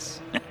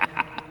 Prince.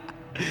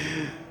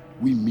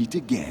 We meet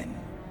again.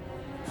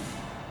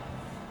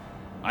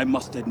 I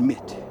must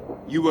admit,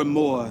 you were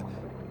more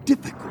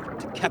difficult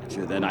to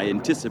capture than I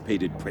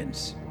anticipated,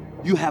 Prince.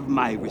 You have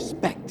my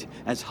respect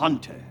as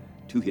hunter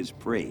to his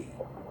prey.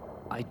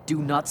 I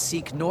do not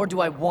seek, nor do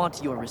I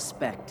want your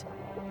respect.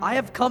 I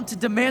have come to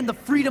demand the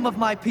freedom of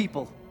my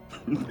people.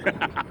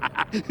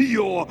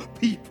 Your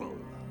people?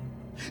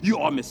 You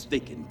are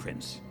mistaken,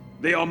 Prince.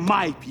 They are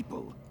my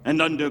people,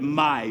 and under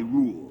my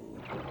rule.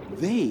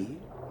 They,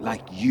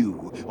 like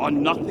you, are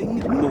nothing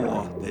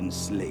more than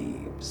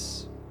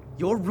slaves.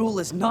 Your rule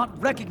is not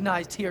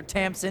recognized here,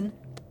 Tamsin.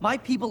 My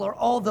people are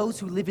all those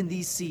who live in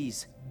these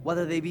seas,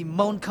 whether they be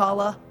Mon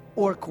Cala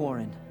or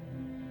Quarren.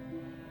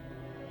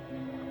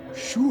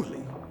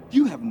 Surely,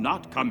 you have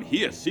not come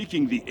here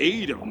seeking the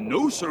aid of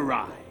No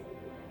Sarai.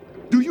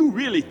 Do you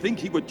really think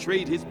he would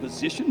trade his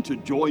position to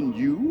join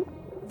you?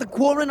 The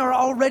Quarren are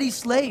already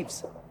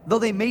slaves, though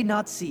they may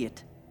not see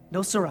it.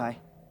 No Sarai,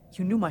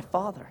 you knew my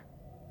father.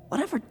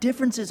 Whatever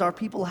differences our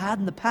people had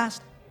in the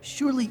past,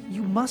 surely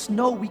you must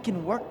know we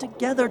can work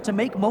together to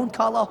make Mon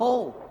Cala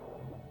whole.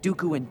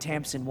 Dooku and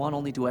Tamsin want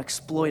only to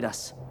exploit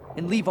us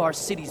and leave our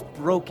cities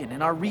broken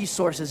and our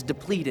resources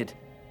depleted.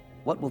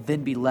 What will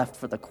then be left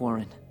for the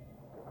Quarren?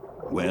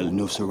 Well,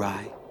 No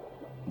Sarai,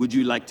 would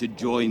you like to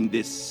join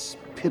this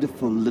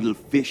pitiful little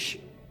fish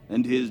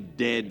and his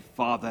dead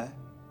father?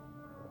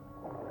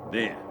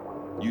 There,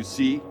 you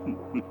see?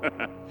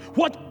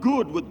 What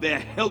good would their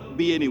help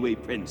be anyway,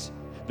 Prince?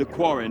 The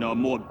Quarren are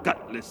more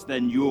gutless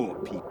than your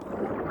people.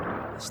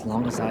 As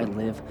long as I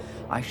live,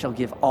 I shall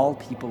give all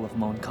people of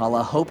Mon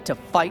Cala hope to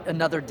fight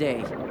another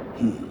day.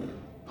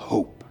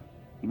 Hope.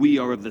 We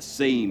are of the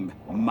same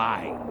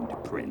mind,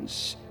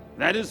 Prince.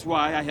 That is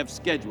why I have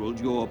scheduled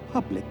your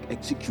public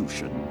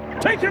execution.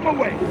 Take him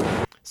away!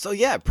 So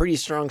yeah, pretty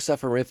strong stuff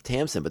from Riff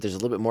Tamsin, but there's a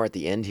little bit more at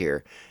the end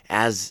here.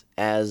 As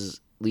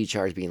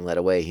Lichar is being led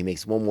away, he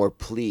makes one more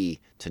plea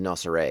to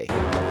Noserai.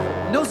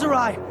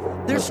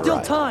 Noserai, there's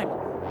still time.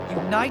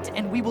 Unite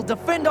and we will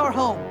defend our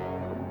home.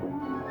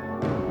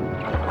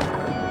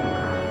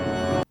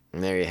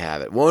 And there you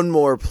have it. One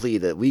more plea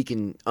that we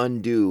can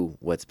undo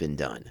what's been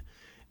done.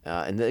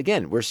 And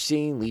again, we're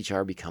seeing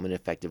Lichar become an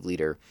effective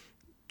leader,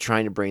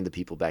 trying to bring the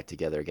people back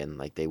together again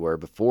like they were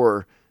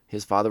before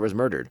his father was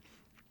murdered.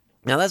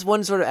 Now, that's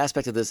one sort of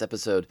aspect of this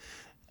episode.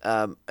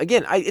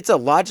 Again, it's a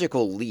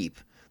logical leap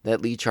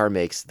that Lichar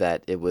makes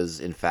that it was,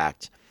 in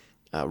fact,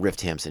 Riff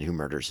Tamsin who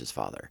murders his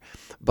father.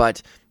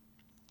 But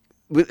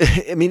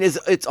I mean,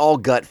 it's all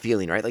gut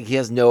feeling, right? Like, he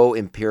has no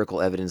empirical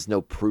evidence,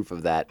 no proof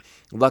of that.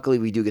 Luckily,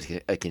 we do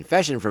get a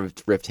confession from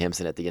Riff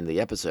Tamsin at the end of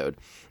the episode,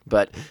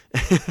 but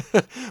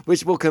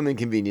which will come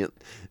inconvenient.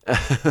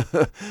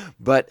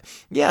 But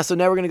yeah, so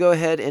now we're going to go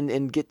ahead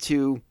and get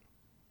to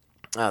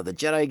the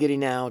Jedi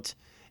getting out,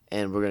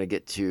 and we're going to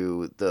get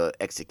to the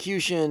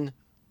execution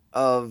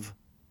of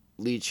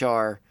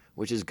Lichar,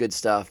 which is good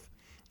stuff,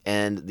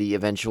 and the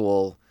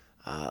eventual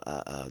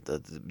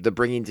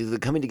the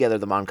coming together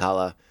of the Mon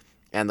Cala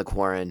and the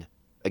Quarren,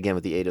 again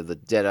with the aid of the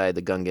Jedi,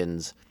 the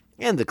Gungans,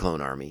 and the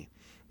Clone Army,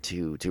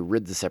 to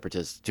rid the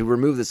Separatists, to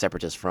remove the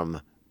Separatists from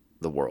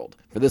the world,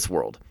 for this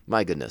world.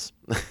 My goodness.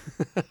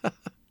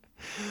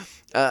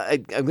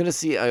 I'm gonna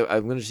see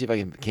if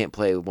I can't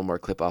play one more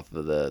clip off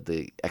of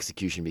the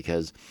execution,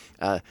 because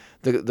the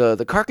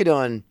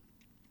Karkadon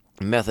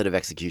method of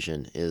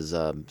execution is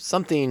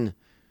something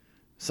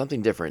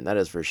different. That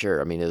is for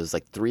sure. I mean, it was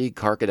like 3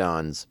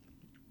 Karkadons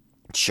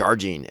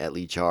charging at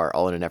Lichar,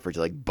 all in an effort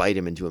to like bite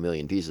him into a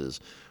million pieces,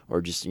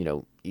 or just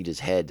eat his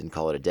head and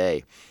call it a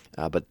day.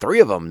 But 3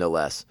 of them, no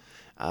less.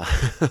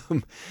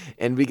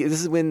 And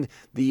this is when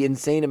the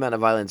insane amount of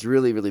violence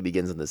really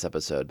begins in this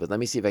episode. But let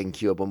me see if I can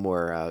cue up one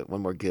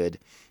more good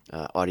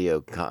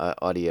audio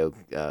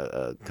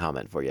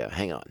comment for you.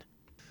 Hang on.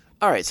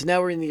 All right, so now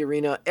we're in the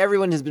arena.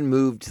 Everyone has been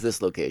moved to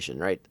this location,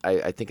 right?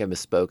 I think I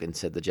misspoke and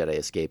said the Jedi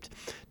escaped.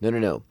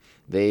 No.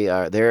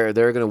 They're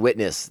going to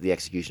witness the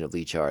execution of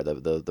Lichar,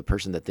 the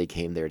person that they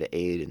came there to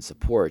aid and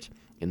support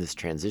in this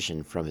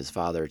transition from his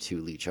father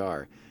to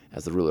Lichar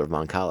as the ruler of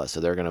Mon Cala. So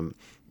they're going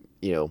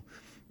to,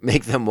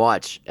 make them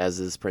watch as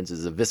this prince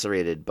is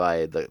eviscerated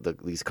by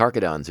these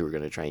Karkadons who are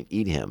going to try and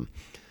eat him.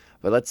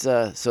 But let's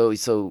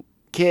so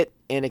Kit,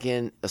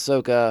 Anakin,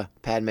 Ahsoka,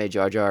 Padme,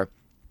 Jar Jar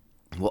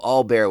will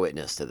all bear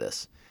witness to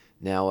this.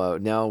 Now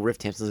Riff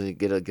Tamsin's going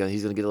to get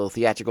he's going to get a little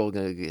theatrical,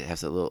 going to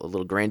have a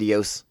little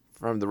grandiose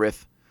from the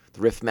Riff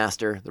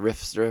Master, the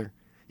Riffster,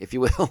 if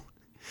you will.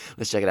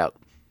 Let's check it out.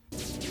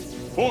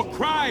 For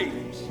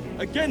crimes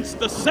against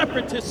the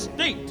Separatist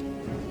state,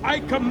 I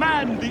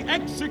command the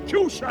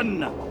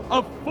execution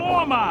of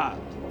former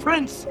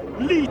Prince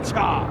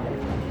Lichar.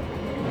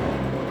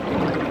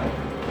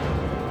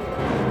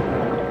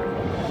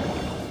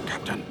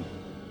 Captain,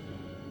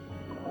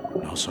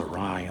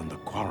 Noserai and the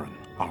Quarren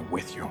are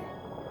with you.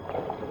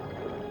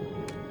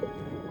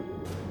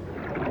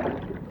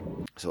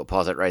 So we'll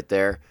pause it right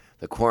there.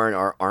 The Quarren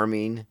are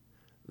arming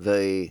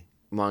the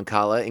Mon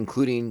Cala,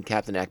 including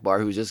Captain Akbar,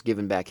 who's just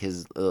given back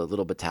his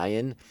little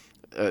baton,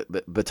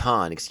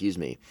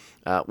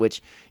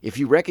 which, if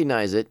you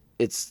recognize it,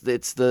 it's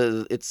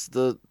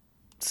the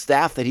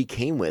staff that he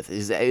came with.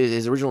 His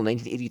original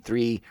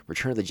 1983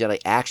 Return of the Jedi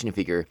action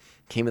figure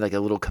came with like a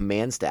little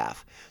command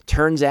staff.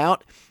 Turns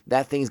out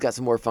that thing's got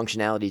some more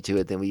functionality to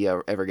it than we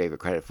ever gave it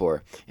credit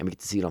for, and we get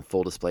to see it on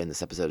full display in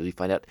this episode as we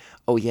find out,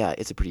 oh yeah,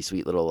 it's a pretty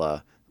sweet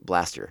little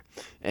blaster.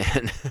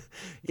 And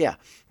yeah,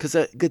 because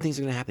good things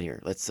are going to happen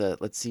here. Let's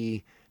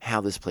see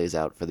how this plays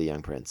out for the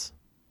young prince.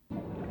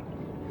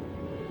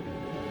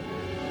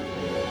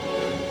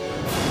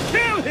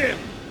 Kill him!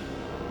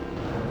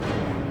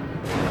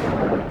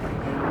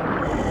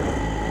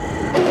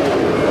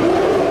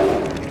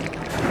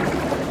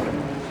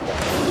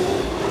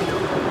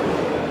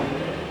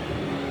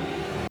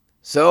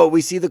 So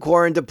we see the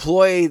Quarren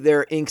deploy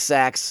their ink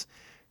sacs,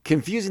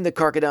 confusing the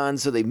Karkadons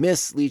so they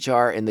miss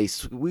Lichar and they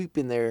sweep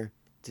in there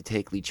to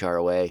take Lichar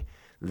away.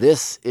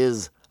 This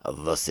is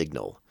the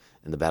signal,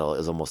 and the battle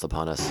is almost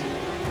upon us.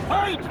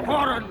 Fight,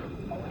 Quarren!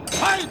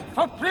 Fight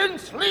for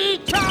Prince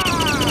Lichar!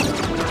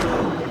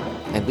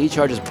 And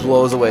Lichar just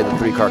blows away the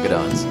 3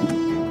 Karkadons.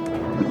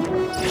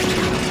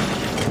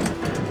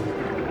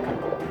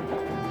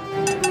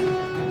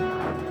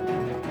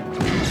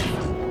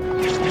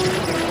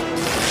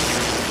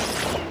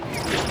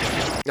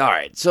 All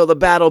right, so the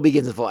battle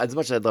begins in full. As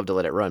much as I'd love to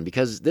let it run,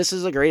 because this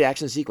is a great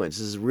action sequence.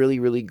 This is really,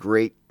 really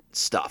great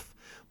stuff.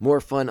 More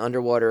fun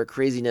underwater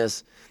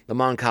craziness. The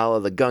Mon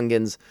Cala, the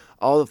Gungans,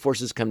 all the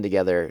forces come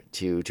together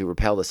to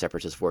repel the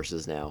Separatist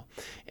forces now,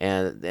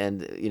 and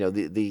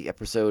the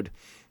episode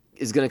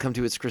is going to come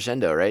to its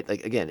crescendo, right?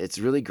 Like, again, it's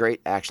really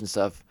great action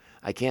stuff.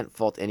 I can't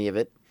fault any of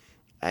it.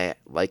 I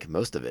like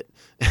most of it.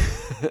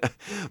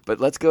 But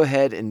let's go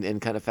ahead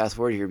and kind of fast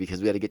forward here, because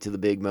we got to get to the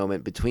big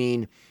moment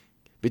between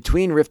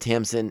Riff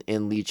Tamson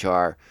and Lee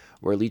Char,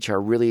 where Lee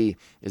Char really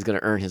is going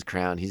to earn his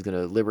crown. He's going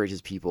to liberate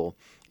his people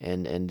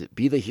and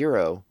be the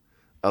hero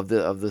of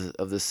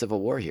the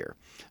Civil War here.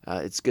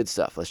 It's good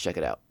stuff. Let's check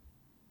it out.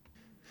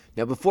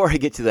 Now, before I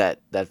get to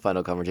that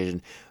final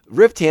confrontation,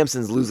 Riff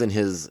Tamson's losing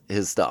his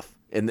stuff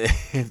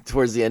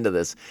towards the end of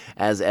this,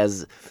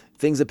 as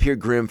things appear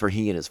grim for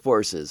he and his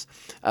forces.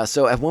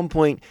 So at one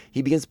point,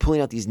 he begins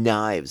pulling out these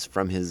knives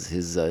from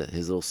his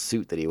little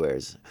suit that he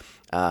wears,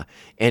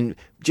 and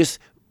just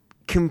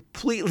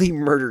completely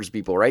murders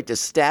people. Right,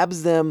 just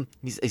stabs them.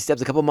 He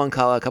stabs a couple Mon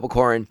Cala, a couple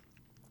Quarren.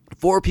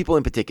 4 people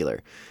in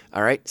particular,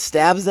 all right,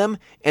 stabs them,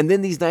 and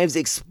then these knives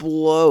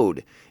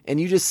explode,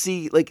 and you just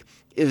see, like,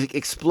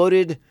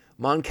 exploded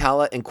Mon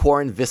Cala and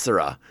Quarren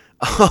viscera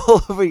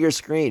all over your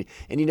screen.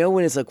 And you know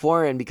when it's a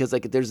Quarren, because,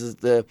 like, there's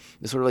the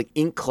sort of, like,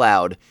 ink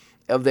cloud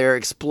of their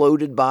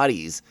exploded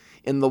bodies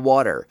in the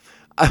water.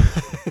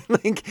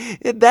 Like,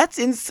 that's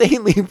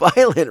insanely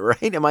violent,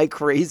 right? Am I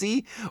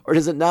crazy, or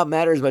does it not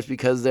matter as much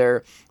because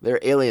they're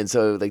aliens?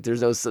 So, like,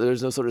 there's no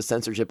sort of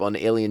censorship on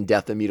alien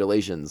death and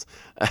mutilations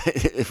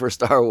for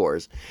Star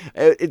Wars.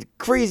 It's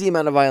crazy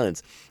amount of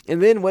violence.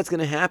 And then what's going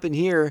to happen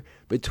here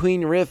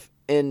between Riff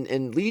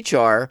and Lee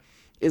Char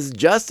is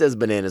just as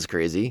bananas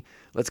crazy.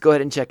 Let's go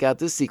ahead and check out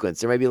this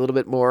sequence. There might be a little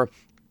bit more.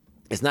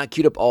 It's not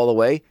queued up all the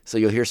way, so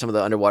you'll hear some of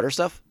the underwater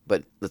stuff,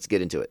 but let's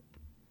get into it.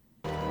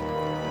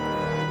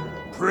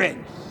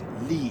 Prince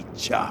Lee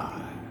Char.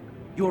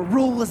 Your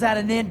rule was at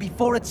an end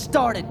before it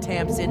started,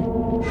 Tamson.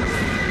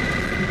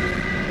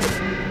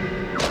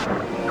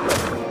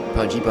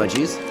 Punchy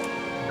punchies.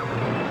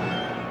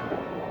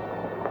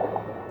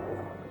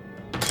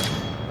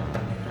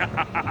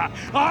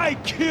 I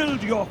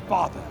killed your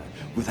father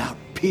without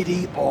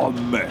pity or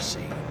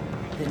mercy.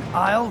 Then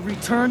I'll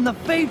return the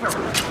favor.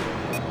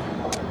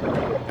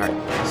 All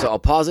right, so I'll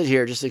pause it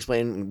here just to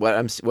explain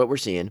what we're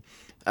seeing.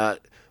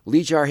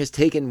 Lee Char has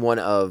taken one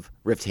of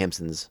Riff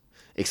Tamson's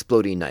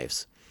exploding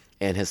knives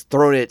and has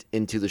thrown it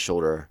into the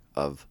shoulder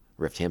of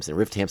Riff Tamson.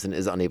 Riff Tamson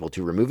is unable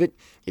to remove it.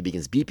 It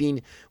begins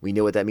beeping. We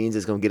know what that means.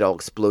 It's going to get all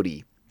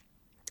explodey.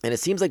 And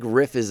it seems like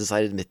Riff has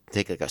decided to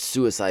take like a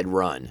suicide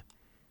run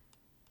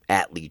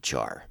at Lee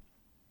Char.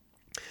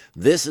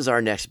 This is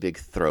our next big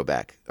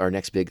throwback, our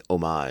next big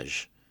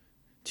homage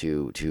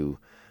to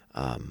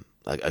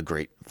a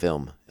great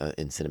film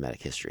in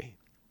cinematic history.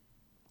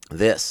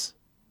 This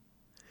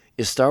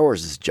is Star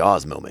Wars'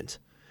 Jaws moment,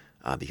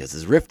 because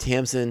as Riff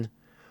Tamson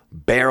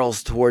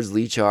barrels towards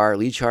Lee Char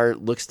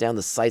looks down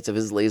the sights of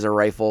his laser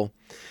rifle,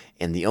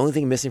 and the only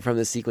thing missing from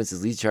this sequence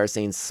is Lee Char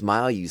saying,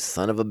 "Smile, you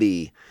son of a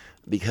bee,"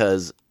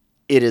 because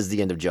it is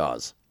the end of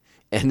Jaws.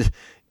 And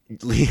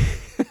Lee,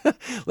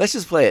 let's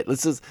just play it.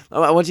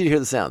 I want you to hear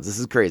the sounds. This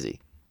is crazy.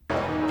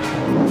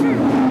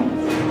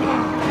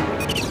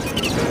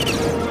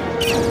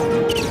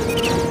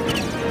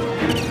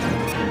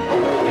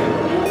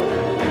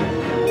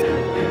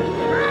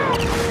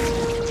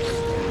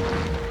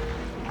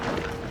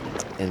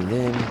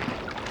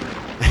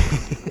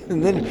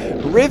 And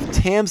then Riff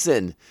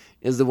Tamson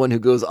is the one who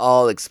goes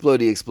all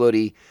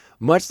explodey,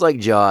 much like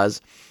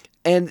Jaws.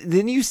 And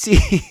then you see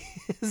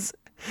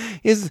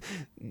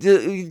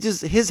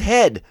his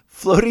head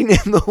floating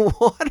in the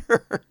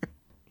water.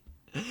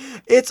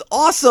 It's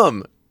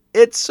awesome.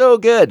 It's so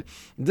good.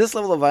 This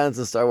level of violence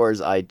in Star Wars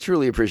I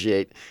truly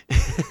appreciate,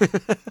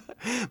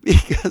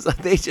 because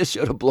they just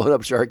showed a blown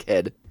up shark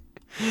head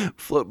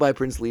float by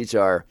Prince Lee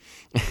Char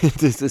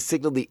to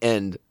signal the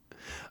end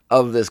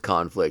of this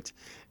conflict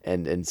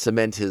and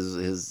cement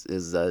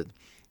his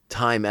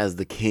time as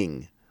the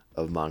king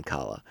of Mon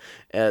Cala.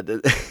 And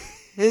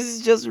this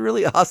is just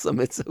really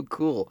awesome. It's so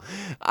cool.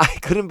 I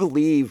couldn't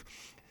believe,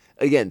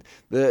 again,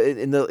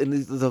 in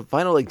the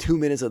final like 2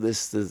 minutes of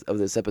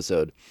this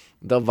episode,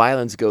 the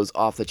violence goes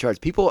off the charts.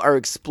 People are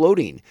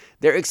exploding.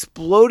 They're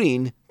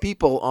exploding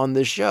people on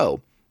this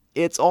show.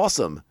 It's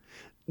awesome.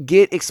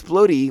 Get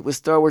explodey with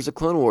Star Wars: The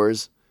Clone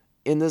Wars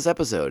in this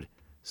episode.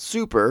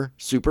 Super,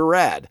 super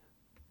rad.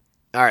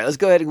 All right, let's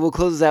go ahead and we'll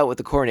close this out with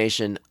the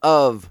coronation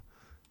of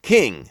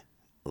King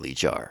Lee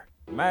Char.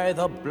 May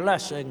the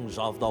blessings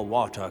of the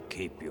water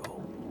keep you.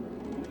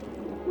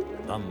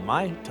 The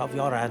might of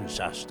your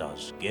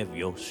ancestors give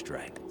you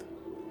strength.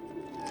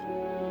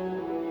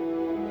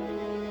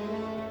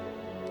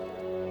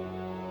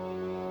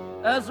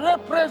 As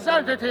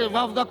representative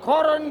of the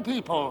Quarren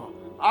people,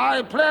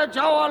 I pledge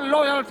our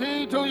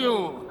loyalty to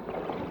you.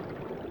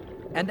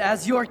 And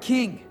as your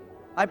king,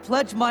 I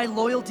pledge my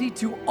loyalty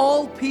to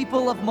all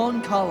people of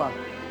Mon Cala.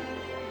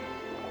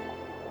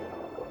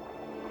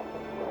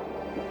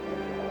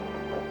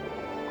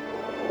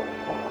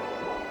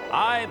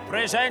 I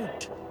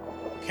present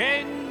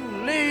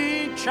King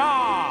Lee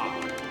Char.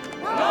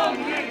 Long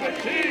live the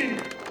king!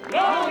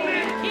 Long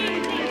live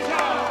King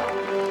Pizza!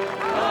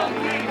 Long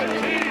live the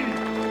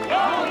king!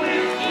 Long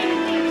live King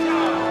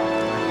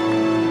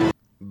Pizza!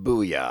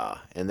 Booyah.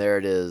 And there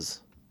it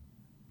is.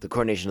 The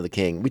Coronation of the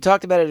King. We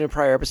talked about it in a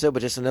prior episode, but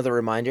just another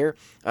reminder.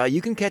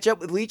 You can catch up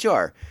with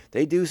Lichar.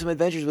 They do some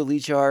adventures with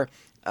Lichar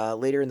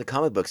later in the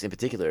comic books in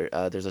particular.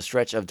 There's a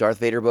stretch of Darth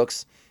Vader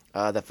books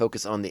that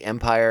focus on the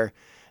Empire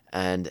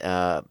and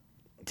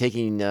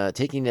taking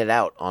it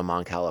out on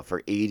Mon Cala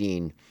for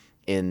aiding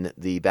in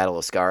the Battle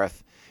of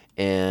Scarif.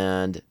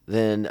 And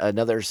then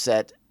another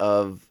set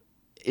of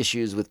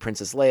issues with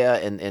Princess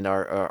Leia and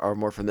our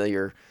more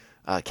familiar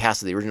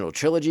cast of the original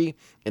trilogy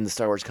in the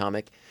Star Wars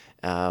comic,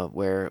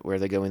 where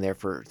they're going there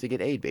to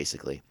get aid,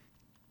 basically.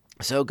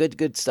 So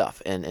good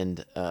stuff,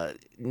 and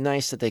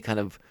nice that they kind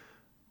of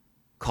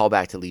call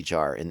back to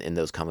Lichar in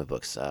those comic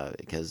books,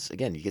 because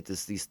again, you get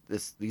these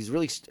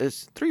really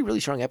 3 really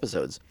strong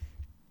episodes.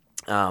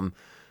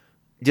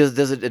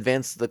 Does it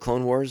advance the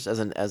Clone Wars as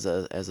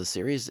a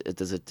series?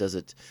 Does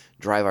it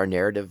drive our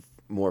narrative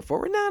more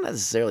forward? Not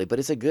necessarily, but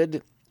it's a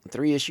good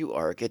 3-issue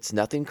arc. It's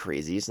nothing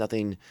crazy. It's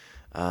nothing,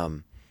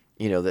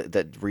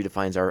 that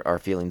redefines our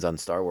feelings on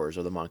Star Wars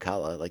or the Mon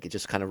Cala. Like, it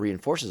just kind of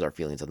reinforces our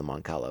feelings on the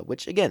Mon Cala,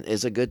 which again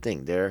is a good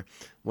thing. They're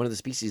one of the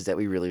species that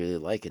we really, really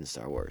like in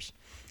Star Wars.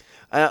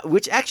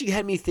 Which actually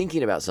had me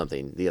thinking about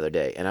something the other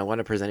day, and I want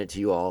to present it to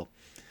you all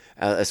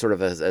as sort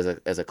of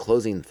as a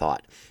closing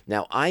thought.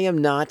 Now, I am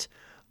not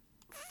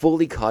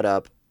fully caught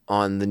up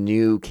on the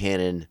new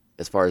canon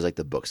as far as like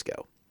the books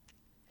go.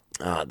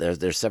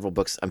 There's several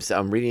books.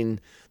 I'm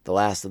reading the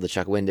last of the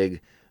Chuck Wendig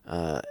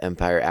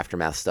Empire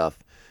Aftermath stuff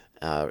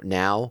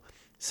now.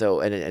 So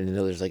and I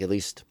know there's like at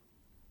least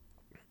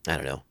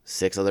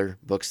 6 other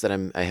books that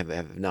I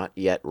have not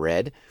yet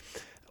read.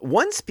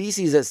 One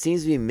species that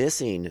seems to be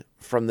missing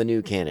from the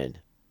new canon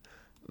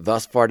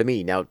thus far to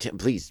me. Now,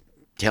 please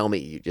tell me.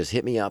 You just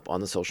hit me up on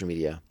the social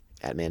media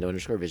at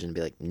Mando_Vision and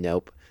be like,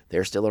 nope,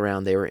 they're still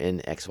around. They were in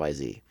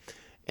XYZ.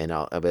 And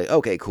I'll be like,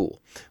 okay,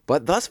 cool.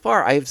 But thus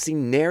far, I have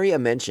seen nary a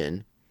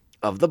mention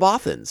of the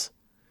Bothans.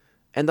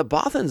 And the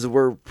Bothans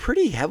were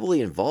pretty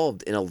heavily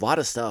involved in a lot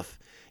of stuff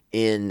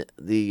in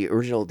the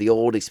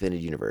old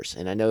expanded universe.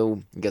 And I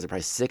know you guys are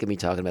probably sick of me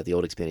talking about the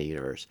old expanded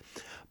universe.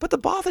 But the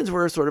Bothans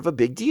were sort of a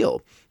big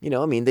deal.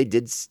 They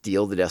did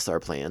steal the Death Star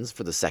plans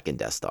for the second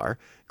Death Star.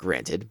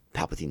 Granted,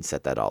 Palpatine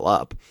set that all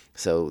up.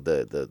 So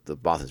the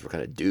Bothans were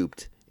kind of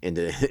duped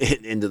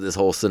into this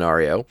whole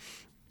scenario.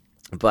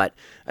 But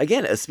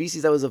again, a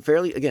species that was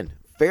fairly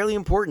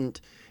important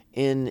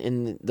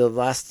in the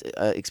last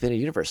expanded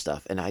universe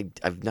stuff. And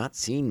I've not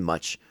seen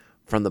much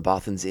from the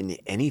Bothans in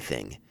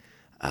anything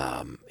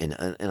in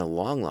a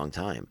long, long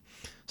time.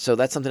 So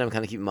that's something I'm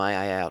kind of keeping my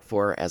eye out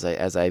for as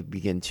I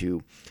begin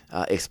to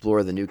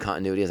explore the new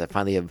continuity, as I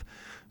finally have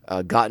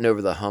gotten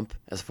over the hump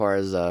as far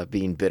as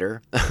being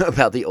bitter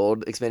about the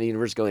old expanded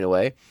universe going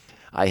away.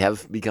 I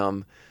have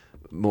become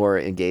more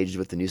engaged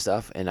with the new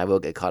stuff, and I will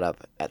get caught up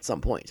at some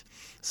point.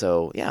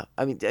 So yeah,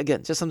 I mean,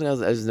 again, just something I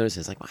was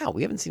noticing. It's like, wow,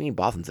 we haven't seen any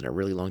Bothans in a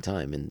really long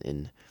time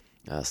in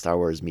Star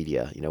Wars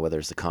media, whether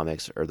it's the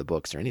comics or the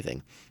books or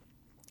anything.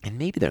 And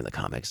maybe they're in the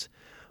comics,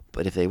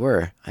 but if they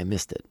were, I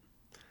missed it.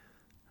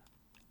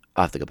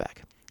 I'll have to go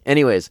back.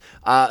 Anyways,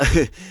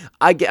 I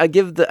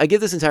give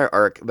this entire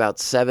arc about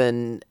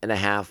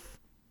 7.5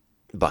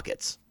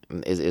 buckets.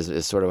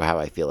 Is sort of how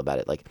I feel about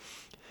it. Like,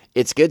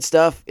 it's good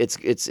stuff.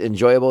 It's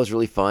enjoyable. It's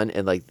really fun,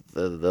 and like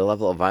the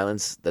level of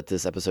violence that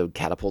this episode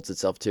catapults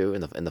itself to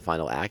in the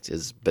final act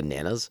is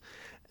bananas,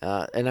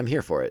 and I'm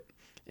here for it.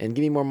 And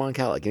give me more Mon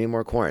Cala. Give me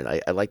more Quarren.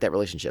 I like that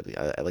relationship.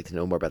 I like to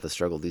know more about the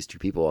struggle of these two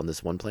people on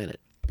this one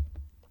planet.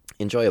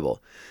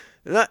 Enjoyable.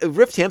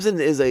 Rift Hampson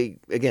is a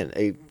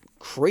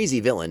crazy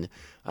villain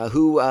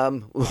who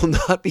will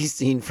not be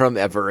seen from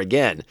ever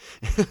again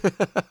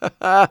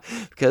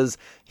because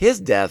his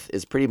death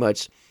is pretty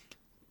much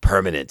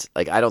permanent.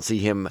 Like, I don't see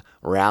him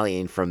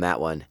rallying from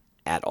that one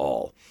at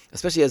all,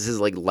 especially as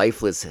his like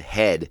lifeless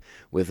head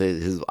with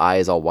his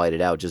eyes all whited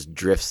out just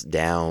drifts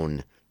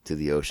down to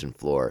the ocean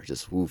floor.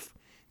 Just woof.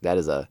 That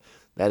is a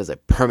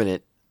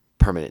permanent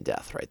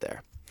death right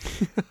there.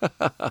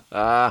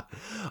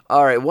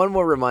 All right, one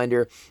more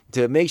reminder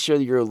to make sure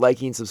that you're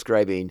liking,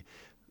 subscribing,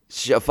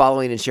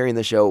 following, and sharing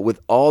the show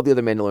with all the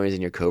other Mandalorians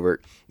in your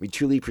covert. We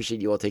truly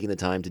appreciate you all taking the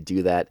time to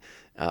do that.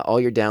 All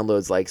your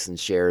downloads, likes, and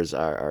shares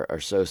are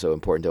so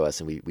important to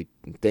us, and we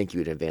thank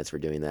you in advance for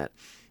doing that.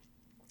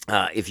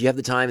 If you have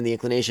the time and the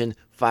inclination,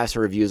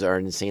 5-star reviews are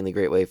an insanely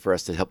great way for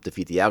us to help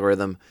defeat the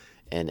algorithm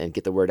and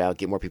get the word out,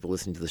 get more people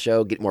listening to the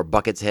show, get more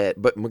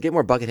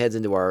bucketheads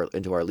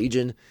into our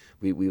legion.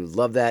 We would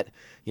love that.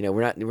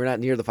 We're not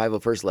near the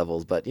 501st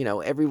levels, but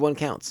everyone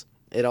counts.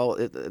 They're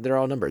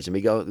all numbers, and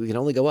we can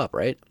only go up,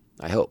 right?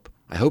 I hope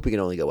we can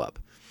only go up.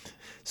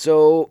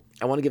 So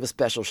I want to give a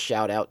special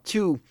shout out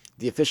to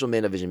the official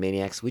Mandovision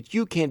Maniacs, which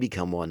you can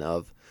become one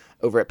of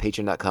over at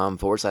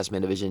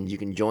patreon.com/Mandovision. You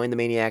can join the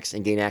Maniacs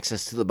and gain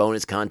access to the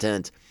bonus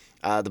content.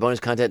 The bonus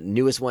content,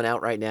 newest one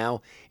out right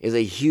now, is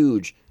a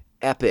huge,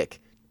 epic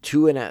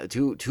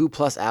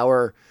 2+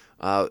 hour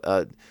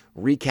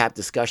recap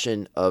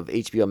discussion of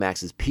HBO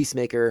Max's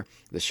Peacemaker,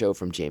 the show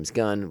from James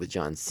Gunn with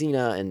John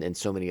Cena and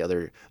so many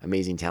other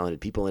amazing,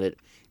 talented people in it.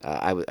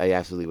 I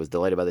absolutely was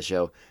delighted by the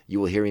show. You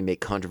will hear me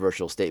make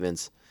controversial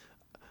statements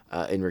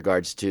in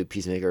regards to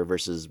Peacemaker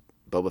versus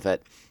Boba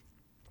Fett.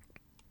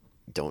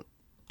 Don't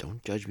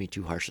judge me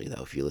too harshly,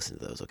 though, if you listen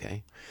to those,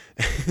 okay?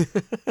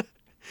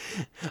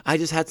 I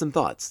just had some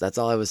thoughts. That's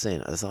all I was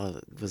saying. That's all I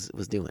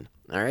was doing.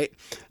 All right?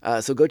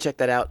 So go check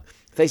that out.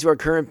 Thanks to our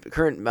current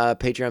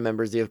Patreon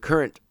members, the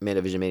current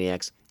Mandovision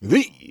Maniacs,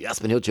 the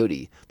Aspen Hill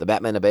Chody, the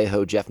Batman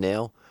Abejo, Jeff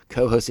Nail,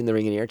 co-hosting The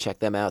Ring and Ear. Check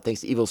them out.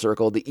 Thanks to Evil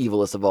Circle, the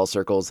evilest of all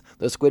circles,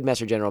 the Squid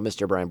Master General,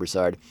 Mr. Brian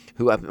Broussard,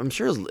 who I'm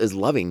sure is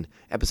loving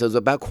episodes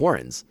about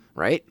Quarrens,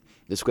 right?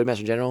 The Squid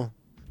Master General,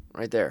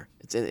 right there.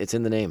 It's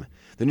in the name.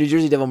 The New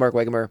Jersey Devil, Mark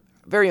Wegemer,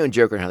 very own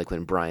Joker and Harley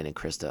Quinn, Brian and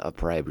Krista of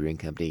Pariah Brewing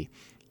Company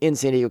in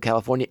San Diego,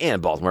 California,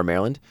 and Baltimore,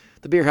 Maryland.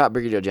 The Beer Hop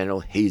Brigadier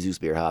General, Jesus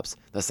Beer Hops,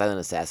 the Silent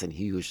Assassin,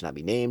 he who should not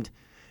be named,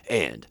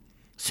 and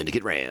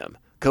Syndicate Ram,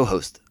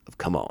 co-host of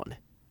Come On.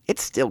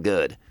 It's still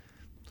good.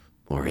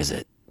 Or is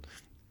it?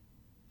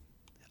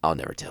 I'll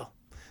never tell.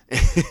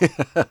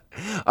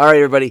 All right,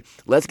 everybody,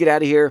 let's get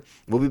out of here.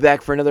 We'll be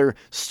back for another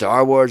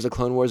Star Wars: The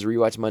Clone Wars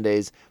Rewatch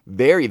Mondays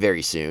very,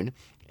 very soon.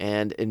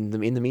 And in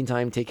the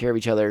meantime, take care of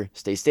each other.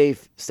 Stay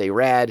safe. Stay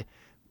rad.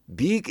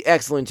 Be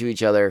excellent to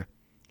each other.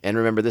 And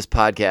remember, this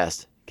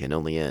podcast can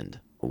only end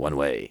one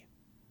way.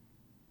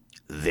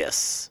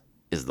 This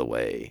is the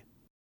way.